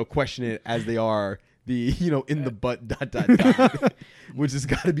question it as they are the in the butt ... which has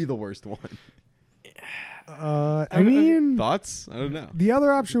got to be the worst one. I mean, Thoughts? I don't know. the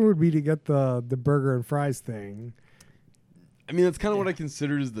other option would be to get the burger and fries thing. I mean, that's kind of what I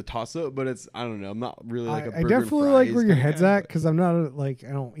consider as the toss-up, but it's I don't know. I'm not really like a I burger definitely and like fries where your kinda head's guy, at because I'm not I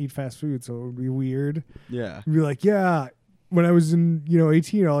don't eat fast food, so it would be weird. but- Yeah. You'd be like, yeah, when I was in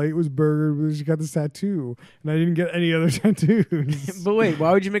 18, all I ate was burger because you got this tattoo, and I didn't get any other tattoos. But wait,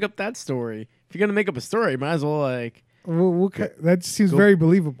 why would you make up that story? If you're gonna make up a story, might as well like. That seems Go- very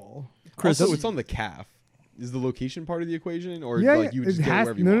believable. Chris, Also, it's on the calf. Is the location part of the equation, or Yeah, like you would it just get it has,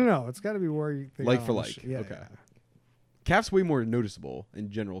 wherever you no, want? no, no. It's got to be where you think Like for on the like. Yeah, Okay. yeah. Calf's way more noticeable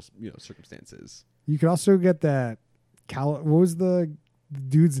in general, circumstances. You could also get that. What was the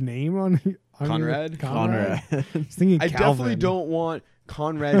dude's name on your- Conrad? Conrad. I was thinking I Calvin. definitely don't want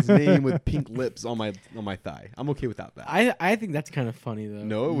Conrad's name with pink lips on my thigh. I'm okay without that. I think that's kind of funny though.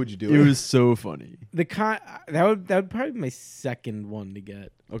 Noah, would you do it it? was so funny. That would probably be my second one to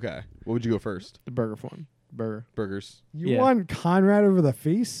get Okay. What would you go first? the burger one. Burger. Burgers. You Yeah. want Conrad over the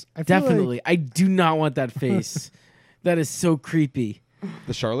face? I feel Definitely. Like, I do not want that face. That is so creepy.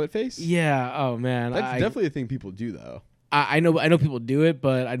 The Charlotte face? Yeah. Oh man. That's I definitely a thing people do, though. I know people do it,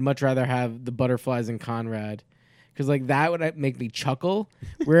 but I'd much rather have the butterflies and Conrad. Because like that would make me chuckle.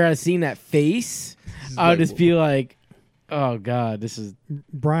 Whereas seeing that face, I would just be like, "Oh God, this is."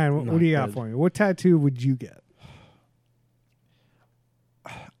 Brian, what Not do you got good. for me? What tattoo would you get?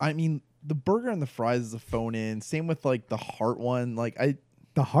 I mean, the burger and the fries is a phone in. Same with like the heart one. Like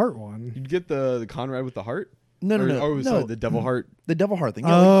The heart one. You'd get the Conrad with the heart? no. Sorry, No, the devil heart. the devil heart thing.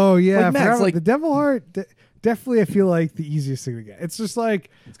 Yeah, like, Oh yeah, like I Max, forgot about like- the devil heart. Definitely, I feel like the easiest thing to get. It's just like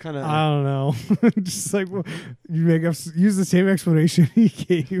It's kind of. I don't know, just like well, you use the same explanation he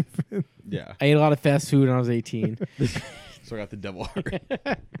gave. yeah. I ate a lot of fast food when I was 18. So I got the devil heart.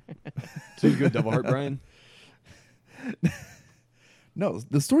 So you go devil heart, Brian? no,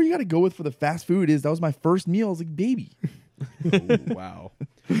 the story you got to go with for the fast food is that was my first meal as a baby. Oh, wow.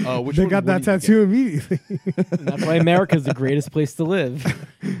 Which They one got that wouldn't you tattoo immediately. And that's why America's the greatest place to live.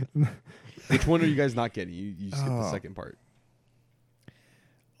 get? Which one are you guys not getting? You skip the Oh. second part.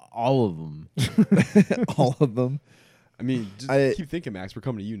 All of them. All of them. I mean, just I- keep thinking, Max. We're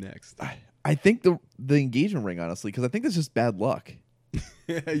coming to you next. I think the engagement ring, honestly, because I think that's just bad luck.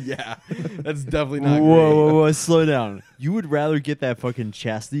 Yeah. That's definitely Whoa, not great. whoa, whoa! Slow down. You would rather get that fucking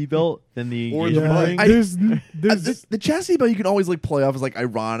chastity belt than the Or the engagement butt. ring? There's The chastity belt you can always like play off as like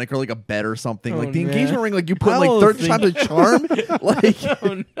ironic or like a bet or something. Oh, like the man. engagement ring, like you put I like don't 30 think- times a charm. Like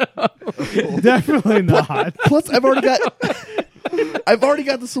Oh no. definitely not. plus I've already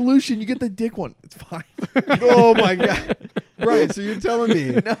got the solution. You get the dick one. It's fine. Oh my god. Right, so you're telling me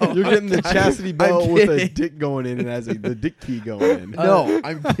you're getting the chastity belt with a kidding. dick going in and has the dick key going in. No,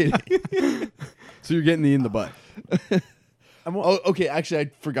 I'm kidding. So you're getting the in the butt. Oh, okay. Actually,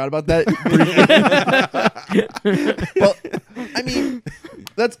 I forgot about that. Well, I mean,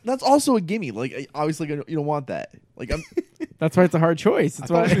 that's also a gimme. Like, obviously, you don't want that. Like, I'm That's why it's a hard choice. I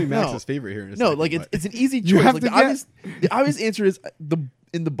That's thought it was why. gonna be No. Max's favorite here in a no, second, like but- it's an easy You choice. have Like to the obvious answer is the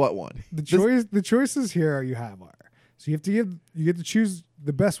in the butt one. The choices here you have are so you get to choose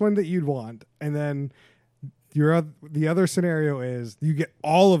the best one that you'd want, and then the other scenario is you get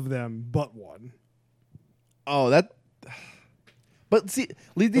all of them but one. Oh, that. But see,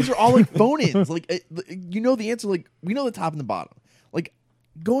 these are all like phone-ins. Like, you know the answer. Like, we know the top and the bottom. Like,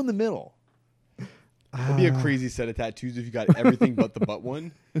 go in the middle. It'd be a crazy set of tattoos if you got everything but the butt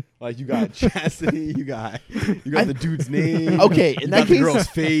one. Like you got chastity, you got the dude's name. Okay, in you that got the case- girl's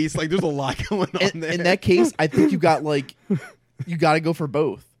face. Like there's a lot going on In, there. in that case, I think you got like, you got to go for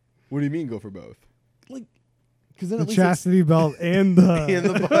both. What do you mean go for both? Like, because then The at least it's- chastity belt and the In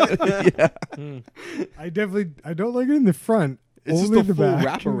the butt. I don't like it in the front. It's only just a the full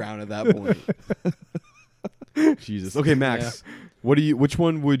back. wraparound at that point. Jesus. Okay, Max. Which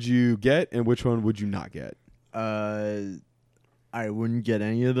one would you get and which one would you not get? I wouldn't get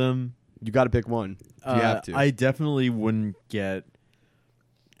any of them. You got to pick one. If you have to. I definitely wouldn't get.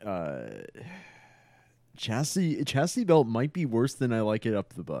 Chastity belt might be worse than I like it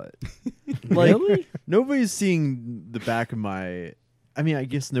up the butt. Like, Really? nobody's seeing the back of my. I mean, I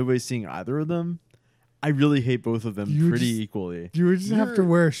guess nobody's seeing either of them. I really hate both of them You pretty just- equally. You would just have to You're-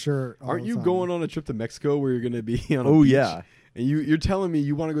 wear a shirt. all Aren't the you time. going on a trip to Mexico where you're going to be on a Oh, beach? yeah. And you're telling me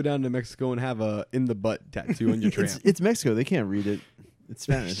you want to go down to Mexico and have a in the butt tattoo on your tramp. It's Mexico. They can't read it. It's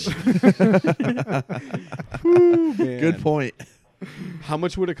Spanish. Whew, man. Good point. How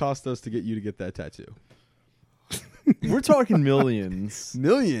much would it cost us to get you to get that tattoo? We're talking millions.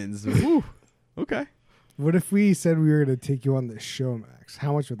 Millions. Whew. Okay. What if we said we were going to take you on this show, Max?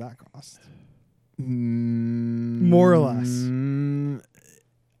 How much would that cost? More or less.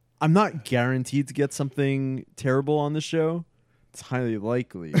 I'm not guaranteed to get something terrible on the show. It's highly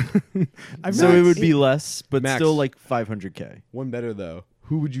likely. I've So not it would seen- be less, but Max. still like 500K. One better though.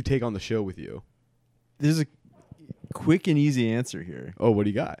 Who would you take on the show with you? There's a quick and easy answer here. Oh, what do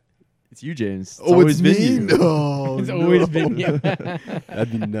you got? It's you, James. It's Oh, always it's been me? you. No, It's no. always been you.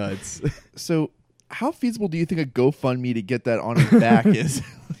 That'd be nuts. So, how feasible do you think a GoFundMe to get that on his back is?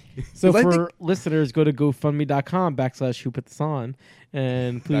 So 'Cause I for listeners, go to GoFundMe.com/Who Put This On,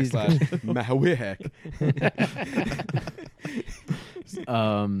 and please. Mawick.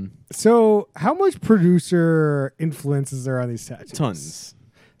 So, how much producer influence is there on these tattoos? Tons.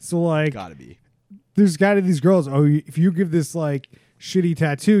 So, like, Gotta be. there's got to be these girls. Oh, if you give this like shitty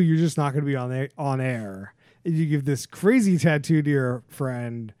tattoo, you're just not going to be on air. If you give this crazy tattoo to your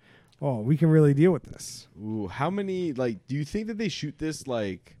friend, oh, we can really deal with this. Ooh, how many? Like, do you think that they shoot this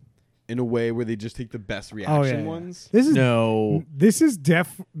like in a way where they just take the best Oh reaction yeah, ones? This is No. This is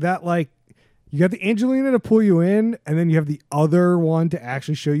that like you got the Angelina to pull you in, and then you have the other one to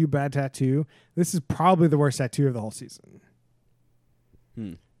actually show you bad tattoo. This is probably the worst tattoo of the whole season.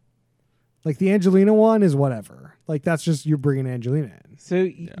 Like the Angelina one is whatever. Like that's just you're bringing Angelina in. So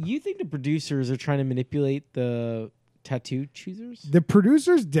you think the producers are trying to manipulate the tattoo choosers? The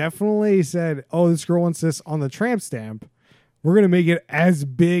producers definitely said, "Oh, this girl wants this on the tramp stamp. We're gonna make it as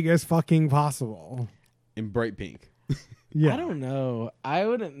big as fucking possible." In bright pink. Yeah, I don't know. I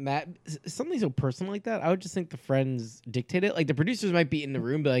wouldn't something so personal like that. I would just think the friends dictate it. Like the producers might be in the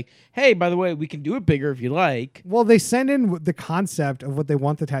room, be like, "Hey, by the way, we can do it bigger if you like." Well, they send in the concept of what they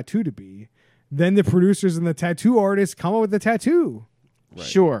want the tattoo to be. Then the producers and the tattoo artists come up with the tattoo Right.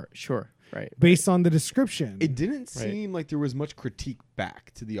 Sure, right. based on the description. It didn't seem like there was much critique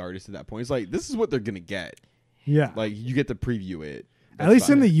back to the artist at that point. It's like this is what they're gonna get. Yeah, Like you get to preview it. at That's least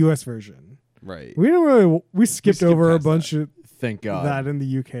in fine. the U.S. version. right. We didn't really. We skipped skipped over a past bunch that. of Thank God. that in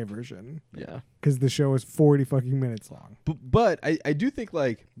the UK version Yeah. because the show was 40 fucking minutes long. But I do think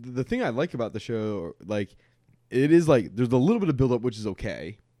like the thing I like about the show, like it is like there's a little bit of build up, which is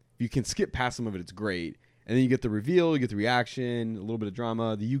okay. You can skip past some of it; it's great. And then you get the reveal, you get the reaction, a little bit of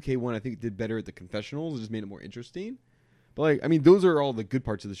drama. The UK one I think did better at the confessionals; it just made it more interesting. But like, I mean, those are all the good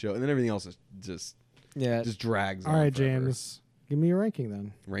parts of the show, and then everything else is just Yeah. drags. All on right, forever. James, give me your ranking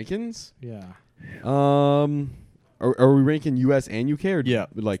then. Rankins. Yeah, Are we ranking US and UK or Yeah.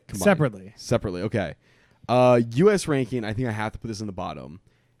 like combined? separately. Separately, okay. US ranking, I think I have to put this in the bottom.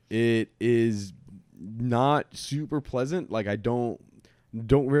 It is not super pleasant. Like I don't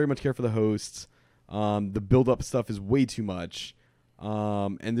very much care for the hosts. The build up stuff is way too much.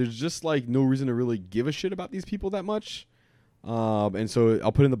 And there's just like no reason to really give a shit about these people that much. And so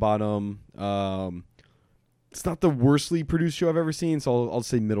I'll put it in the bottom. It's not the worstly produced show I've ever seen, so I'll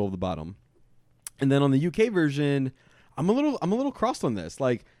say middle of the bottom. And then on the UK version, I'm a little crossed on this.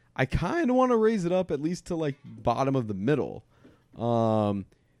 Like I kind of want to raise it up at least to like bottom of the middle.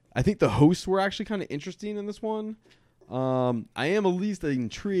 I think the hosts were actually kind of interesting in this one. I am at least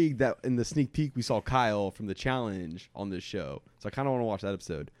intrigued that in the sneak peek we saw Kyle from the challenge on this show, so I kind of want to watch that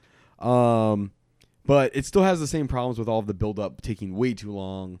episode. But it still has the same problems with all of the build up taking way too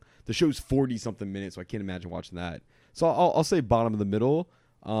long. The show's 40 something minutes, so I can't imagine watching that. So I'll say bottom of the middle,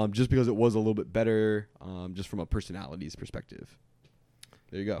 just because it was a little bit better, just from a personalities perspective.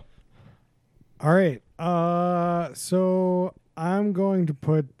 There you go. All right. So I'm going to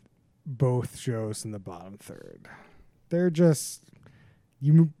put both shows in the bottom third. They're just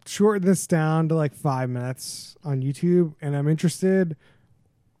you shorten this down to like 5 minutes on YouTube, and I'm interested.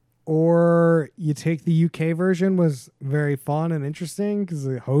 Or you take the UK version, was very fun and interesting because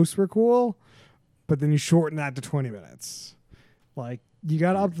the hosts were cool, but then you shorten that to 20 minutes. Like you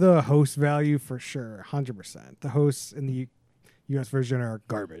got to up the host value for sure, 100%. The hosts in the US version are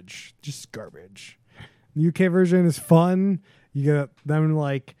garbage, just garbage. The UK version is fun. You get them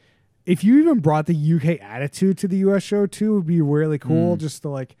like, if you even brought the UK attitude to the US show too, would be really cool. Just to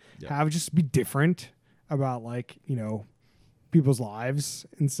like have just be different about like people's lives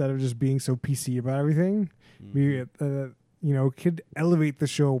instead of just being so PC about everything. We could elevate the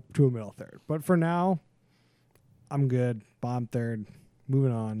show to a middle third. But for now, I'm good. Bottom third.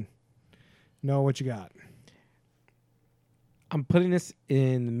 Moving on. Noah, what you got? I'm putting this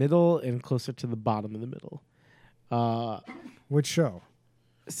in the middle and closer to the bottom of the middle. Which show?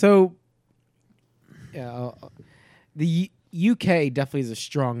 So, the UK definitely is a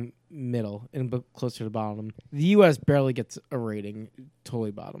strong middle and closer to the bottom. The US barely gets a rating,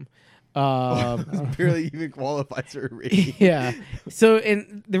 totally bottom. Barely even qualifies for a rating. Yeah. So,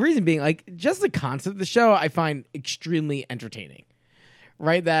 and the reason being, like, just the concept of the show, I find extremely entertaining.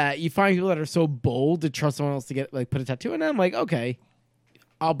 Right? That you find people that are so bold to trust someone else to get, like, put a tattoo on them. Like, okay,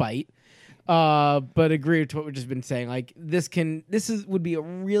 I'll bite. But agree with what we've just been saying. Like would be a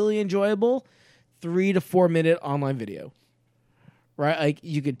really enjoyable 3 to 4 minute online video, right? Like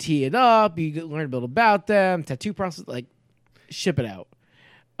you could tee it up, you could learn a bit about them, tattoo process, like ship it out.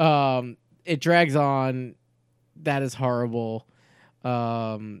 It drags on. That is horrible,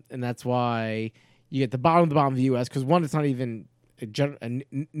 and that's why you get the bottom of the U.S. because one, it's not even a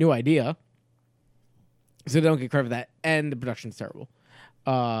new idea, so they don't get credit for that, and the production's terrible.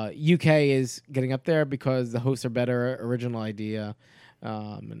 UK is getting up there because the hosts are better, original idea,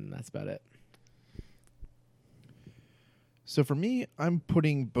 and that's about it. So for me, I'm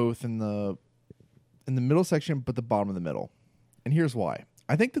putting both in the middle section, but the bottom of the middle. And here's why.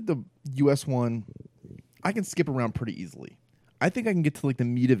 I think that the US one, I can skip around pretty easily. I think I can get to like the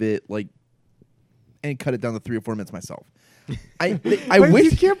meat of it, like, and cut it down to 3 or 4 minutes myself. I But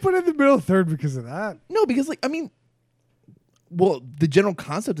wish you can't put it in the middle third because of that. no, because like I mean, well, the general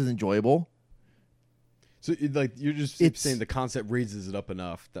concept is enjoyable. So like you're just It's- saying the concept raises it up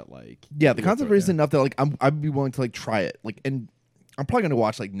enough that like Yeah, the you'll concept throw it is in. enough that like I'd be willing to like try it. Like, and I'm probably gonna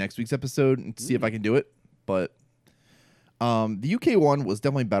watch like next week's episode and see if I can do it. But the UK one was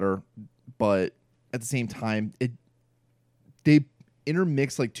definitely better, but at the same time, they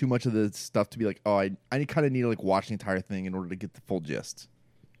intermix like too much of the stuff to be like, oh, I kind of need to like watch the entire thing in order to get the full gist.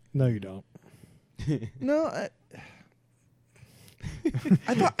 No, you don't. No, I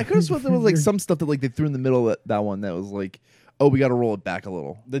thought I could have sworn there was like some stuff that like they threw in the middle of that one that was like, oh, we got to roll it back a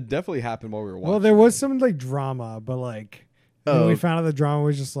little. That definitely happened while we were watching. Well, there was some like drama, but like when we Oh. found out the drama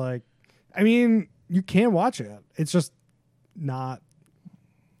was just like, I mean, you can watch it. It's just not.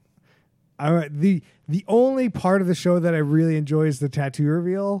 The only part of the show that I really enjoy is the tattoo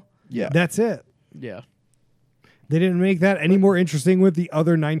reveal. Yeah. That's it. Yeah. They didn't make that any more interesting with the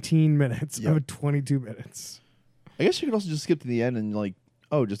other 19 minutes Yep. of 22 minutes. I guess you could also just skip to the end and like,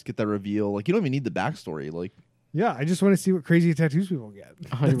 oh, just get that reveal. Like you don't even need the backstory. Like, Yeah, I just want to see what crazy tattoos people get.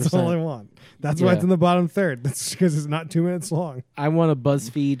 That's 100%. all I want. That's why it's Yeah. in the bottom third. That's because it's not 2 minutes long. I want a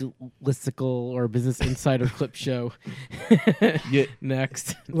BuzzFeed listicle or Business Insider clip show. Yeah.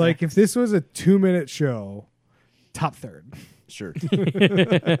 Next. Like if this was a 2 minute show, top third. Sure.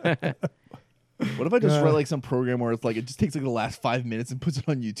 what if I just write like some program where it's like it just takes like the last 5 minutes and puts it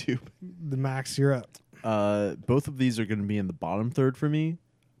on YouTube? The max, you're up. Both of these are going to be in the bottom third for me.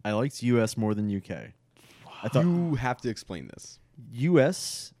 I liked US more than UK. I thought You have to explain this.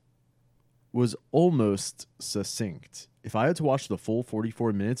 US was almost succinct. If I had to watch the full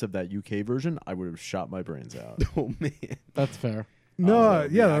 44 minutes of that UK version, I would have shot my brains out. Oh man. That's fair. No,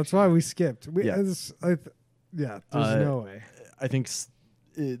 that yeah, would be that's why we skipped. Yeah. There's Uh, no way. I think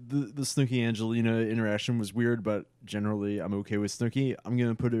the Snooki Angelina interaction was weird, but generally I'm okay with Snooki. I'm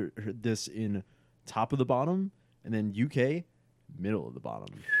going to put this in top of the bottom, and then UK, middle of the bottom.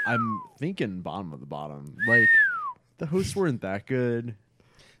 I'm thinking bottom of the bottom. Like, the hosts weren't that good.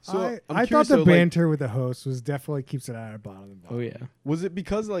 So I I'm thought curious, the though, like, banter with the host was definitely keeps it at the bottom. Oh, yeah. was it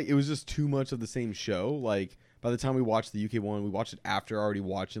because like it was just too much of the same show? Like by the time we watched the UK one, we watched it after already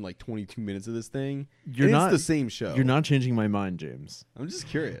watching like 22 minutes of this thing. You're And not it's the same show. You're not changing my mind, James. I'm just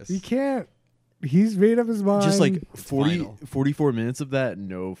curious. You can't. He's made up his mind. Just like It's 40, final. 44 minutes of that,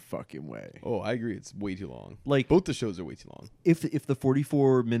 no fucking way. Oh, I agree. It's way too long. Like, Both the shows are way too long. if the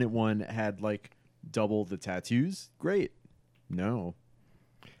 44-minute one had like double the tattoos, great. No.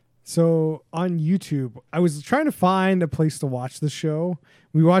 So on YouTube, I was trying to find a place to watch the show.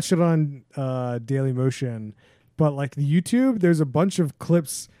 We watched it on Daily Motion, but like the YouTube, there's a bunch of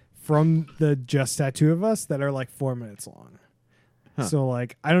clips from the Just Tattoo of Us that are like 4 minutes long. Huh. So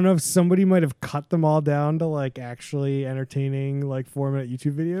like I don't know if somebody might have cut them all down to like actually entertaining like 4 minute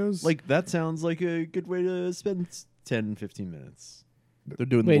YouTube videos. Like, that sounds like a good way to spend 10, 15 minutes. They're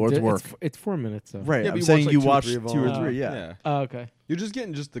doing Wait, the Lord's work. It's 4 minutes, though. Right. Yeah, I'm but saying you watch watched like 2 or them. 3. Yeah. Oh, okay. You're just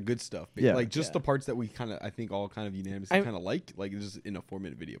getting just the good stuff. Yeah. Like just Yeah. the parts that we kind of, I think, all kind of unanimously I- kind of liked. Like it's just in a 4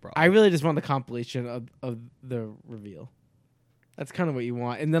 minute video. Probably. I really just want the compilation of the reveal. That's kind of what you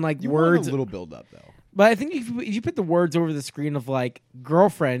want. And then, like, you words. want a little build up though. But I think if you put the words over the screen of, like,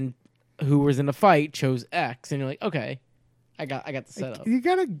 girlfriend who was in a fight chose X, and you're like, okay, I got the setup. you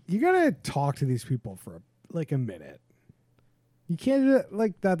gotta talk to these people for like a minute. You can't just,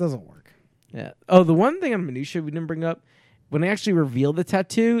 like that doesn't work. Yeah. Oh, the one thing on Minutia we didn't bring up, when they actually reveal the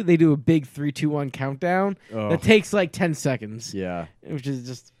tattoo, they do a big 3, 2, 1 countdown Oh. that takes like 10 seconds, Yeah. which is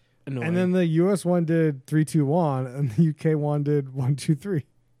just annoying. And then the US one did 3, 2, 1, and the UK one did 1, 2, 3.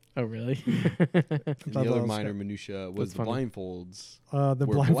 oh, really? And thought the that other was minor minutia was That's the funny. blindfolds The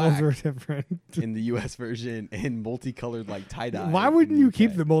Were blindfolds black. were different. in the U.S. version and multicolored like tie dye. Why wouldn't you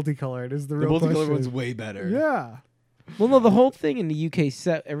keep the multicolored? Is the the real multicolored question. one's way better? Yeah, Well, no, the whole thing in the UK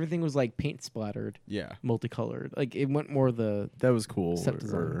set, everything was like paint splattered, Yeah. multicolored. Like it went more the That was cool. Set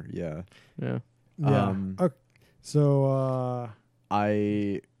design. Yeah. yeah. Yeah. Um, So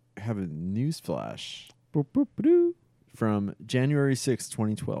I have a news flash Boop, boop, ba-doo. from January 6,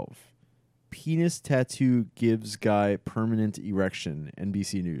 2012. Penis tattoo gives guy permanent erection.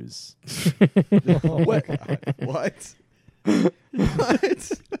 NBC News. What? What?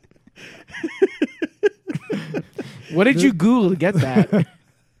 What? What did you Google to get that?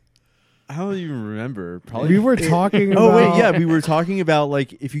 I don't even remember. Probably. we were talking Oh about wait, yeah, we were talking about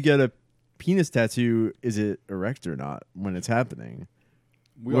like if you get a penis tattoo, is it erect or not when it's happening?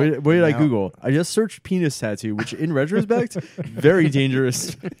 What did I now- Google? I just searched penis tattoo, which in retrospect, very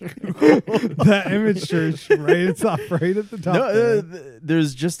dangerous. that image search right at the top, right at the top. No, there.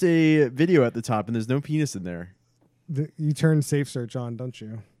 there's just a video at the top, and there's no penis in there. You turn safe search on, don't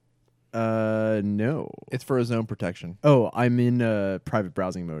you? No. It's for his own protection. Oh, I'm in private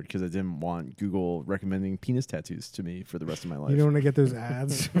browsing mode because I didn't want Google recommending penis tattoos to me for the rest of my life. You don't want to get those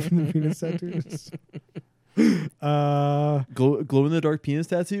ads from the penis tattoos. Glow in the dark penis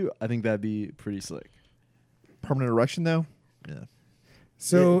tattoo. I think that'd be pretty slick. Permanent erection, though? Yeah.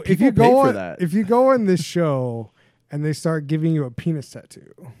 So Yeah, if people you pay go for on, that. if you go on this show and they start giving you a penis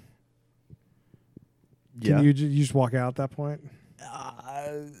tattoo, Yeah. can you just walk out at that point?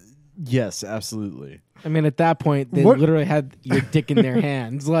 Yes, absolutely. I mean, at that point, they What- literally had your dick in their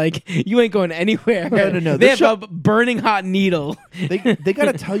hands. Like you ain't going anywhere. No. They This have a burning hot needle. They got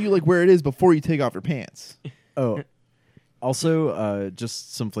to tell you like where it is before you take off your pants. Oh, also,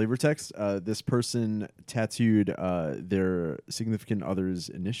 just some flavor text. This person tattooed their significant other's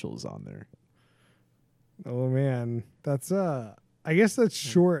initials on there. Oh man, that's I guess that's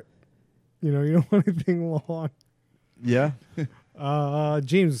short. You know, you don't want anything long. Yeah.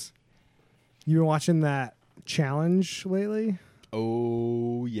 James, you been watching that challenge lately?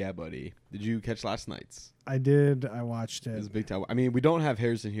 Oh yeah, buddy. Did you catch last night's? I did. I watched It was it. big time. I mean, we don't have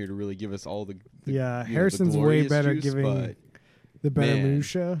Harrison here to really give us all the Yeah, you know, the Harrison's way glorious better juice, giving but the better man.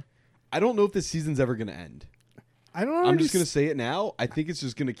 minutia. I don't know if this season's ever gonna end. I don't know. I'm just gonna say it now. I think it's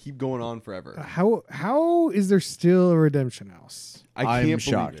just gonna keep going on Uh, forever. how is there still a redemption house? I I'm can't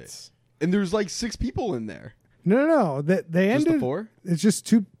shocked. believe it. And there's like 6 people in there. No. They Just ended. the 4? It's just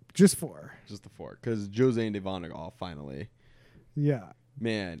two. Just 4. Just the 4. Because Jose and Devon are off finally. Yeah.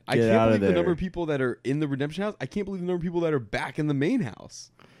 Man, I Get can't out of believe the there. number of people that are in the redemption house. I can't believe the number of people that are back in the main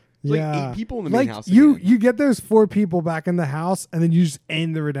house. It's Yeah. like 8 people in the main Like house. you again. you get those 4 people back in the house, and then you just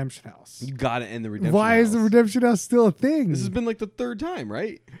end the redemption house. You gotta end the redemption Why house. is the redemption house still a thing? This has been like the 3rd time,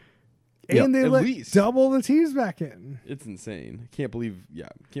 right? and they at let least. double the teams back in. It's insane. I can't believe. Yeah,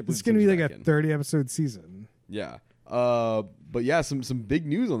 can't believe It's gonna the be team's like back a in. 30 episode season. Yeah. But yeah, some big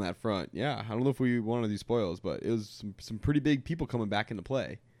news on that front. Yeah, I don't know if we want to do spoils, but it was some pretty big people coming back into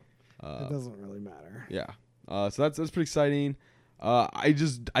play. It doesn't really matter. Yeah. So that's pretty exciting. I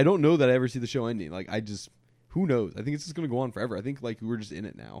don't know that I ever see the show ending. Like who knows? I think it's just gonna go on forever. I think like we're just in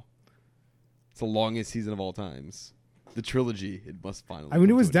it now. It's the longest season of all times. The trilogy. It must finally. I mean, it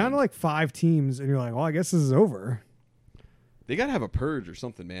come was an down end. to like 5 teams, and you're like, well, I guess this is over. They gotta have a purge or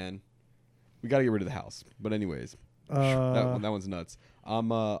something, man. We gotta get rid of the house. But anyways, that one's nuts.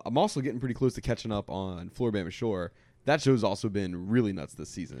 I'm also getting pretty close to catching up on Floribama Shore. That show's also been really nuts this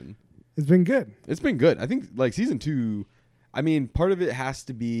season. It's been good. It's been good. I think like season 2, I mean, part of it has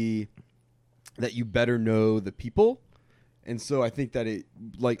to be that you better know the people. And so I think that it,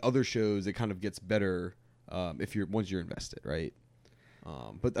 like other shows, it kind of gets better once you're invested, right?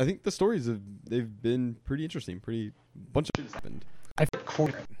 But I think the stories they've been pretty interesting. Pretty bunch of shit has happened. I feel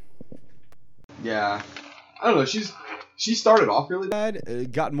corny. Yeah, I don't know. She started off really bad.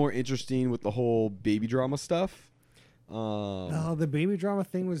 It got more interesting with the whole baby drama stuff. No, the baby drama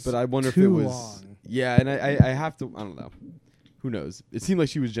thing was But I wonder if too it was long. Yeah, and I have to. I don't know. Who knows? It seemed like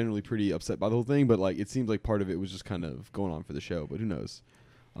she was generally pretty upset by the whole thing, but like it seems like part of it was just kind of going on for the show. But who knows?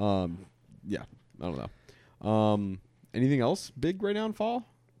 Yeah, I don't know. Anything else big right now in fall?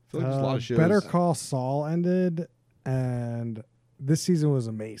 I feel like there's a lot of shows. Better Call Saul ended, and this season was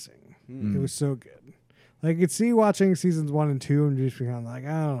amazing. Hmm. It was so good. Like, I could see watching seasons 1 and 2 and just being kind of like,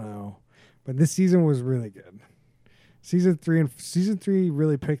 I don't know. But this season was really good. Season 3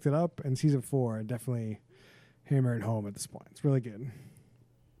 really picked it up, and season 4 definitely hammered home at this point. It's really good.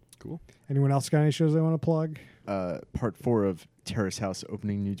 Cool. Anyone else got any shows they want to plug? Part 4 of Terrace House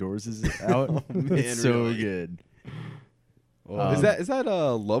Opening New Doors is out. man, It's so really? good. Is that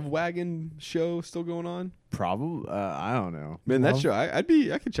a Love Wagon show still going on? Probably. I don't know. Man, that Love- show I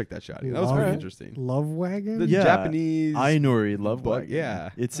could check that show out. That was Love- very interesting. Love Wagon. The Yeah, Japanese Ainori Love but Wagon. yeah.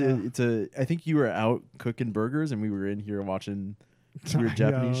 It's a. I think you were out cooking burgers and we were in here watching this weird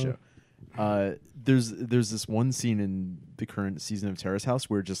Japanese Yo. show. There's this one scene in the current season of Terrace House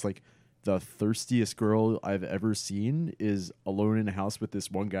where just like the thirstiest girl I've ever seen is alone in a house with this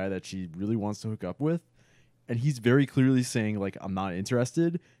one guy that she really wants to hook up with. And he's very clearly saying, like, I'm not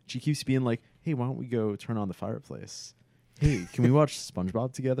interested. She keeps being like, hey, why don't we go turn on the fireplace? Hey, can we watch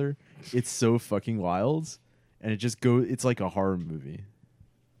SpongeBob together? It's so fucking wild. And it's like a horror movie.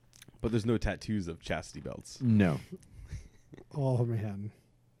 But there's no tattoos of chastity belts. No. Oh man.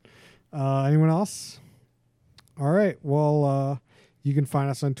 Anyone else? All right. Well, you can find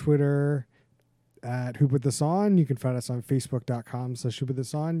us on Twitter at Who Put This On. You can find us on Facebook.com/Who Put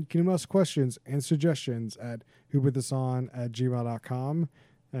This On. You can email us questions and suggestions at whoputthison@gmail.com.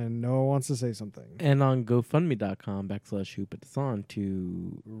 And Noah wants to say something. And on GoFundMe.com/Who Put This On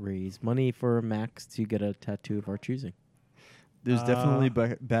to raise money for Max to get a tattoo of our choosing. There's definitely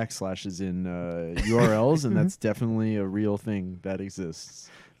backslashes in URLs, and that's definitely a real thing that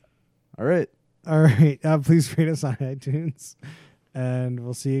exists. All right. All right. Please rate us on iTunes. And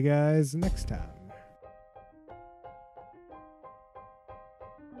we'll see you guys next time.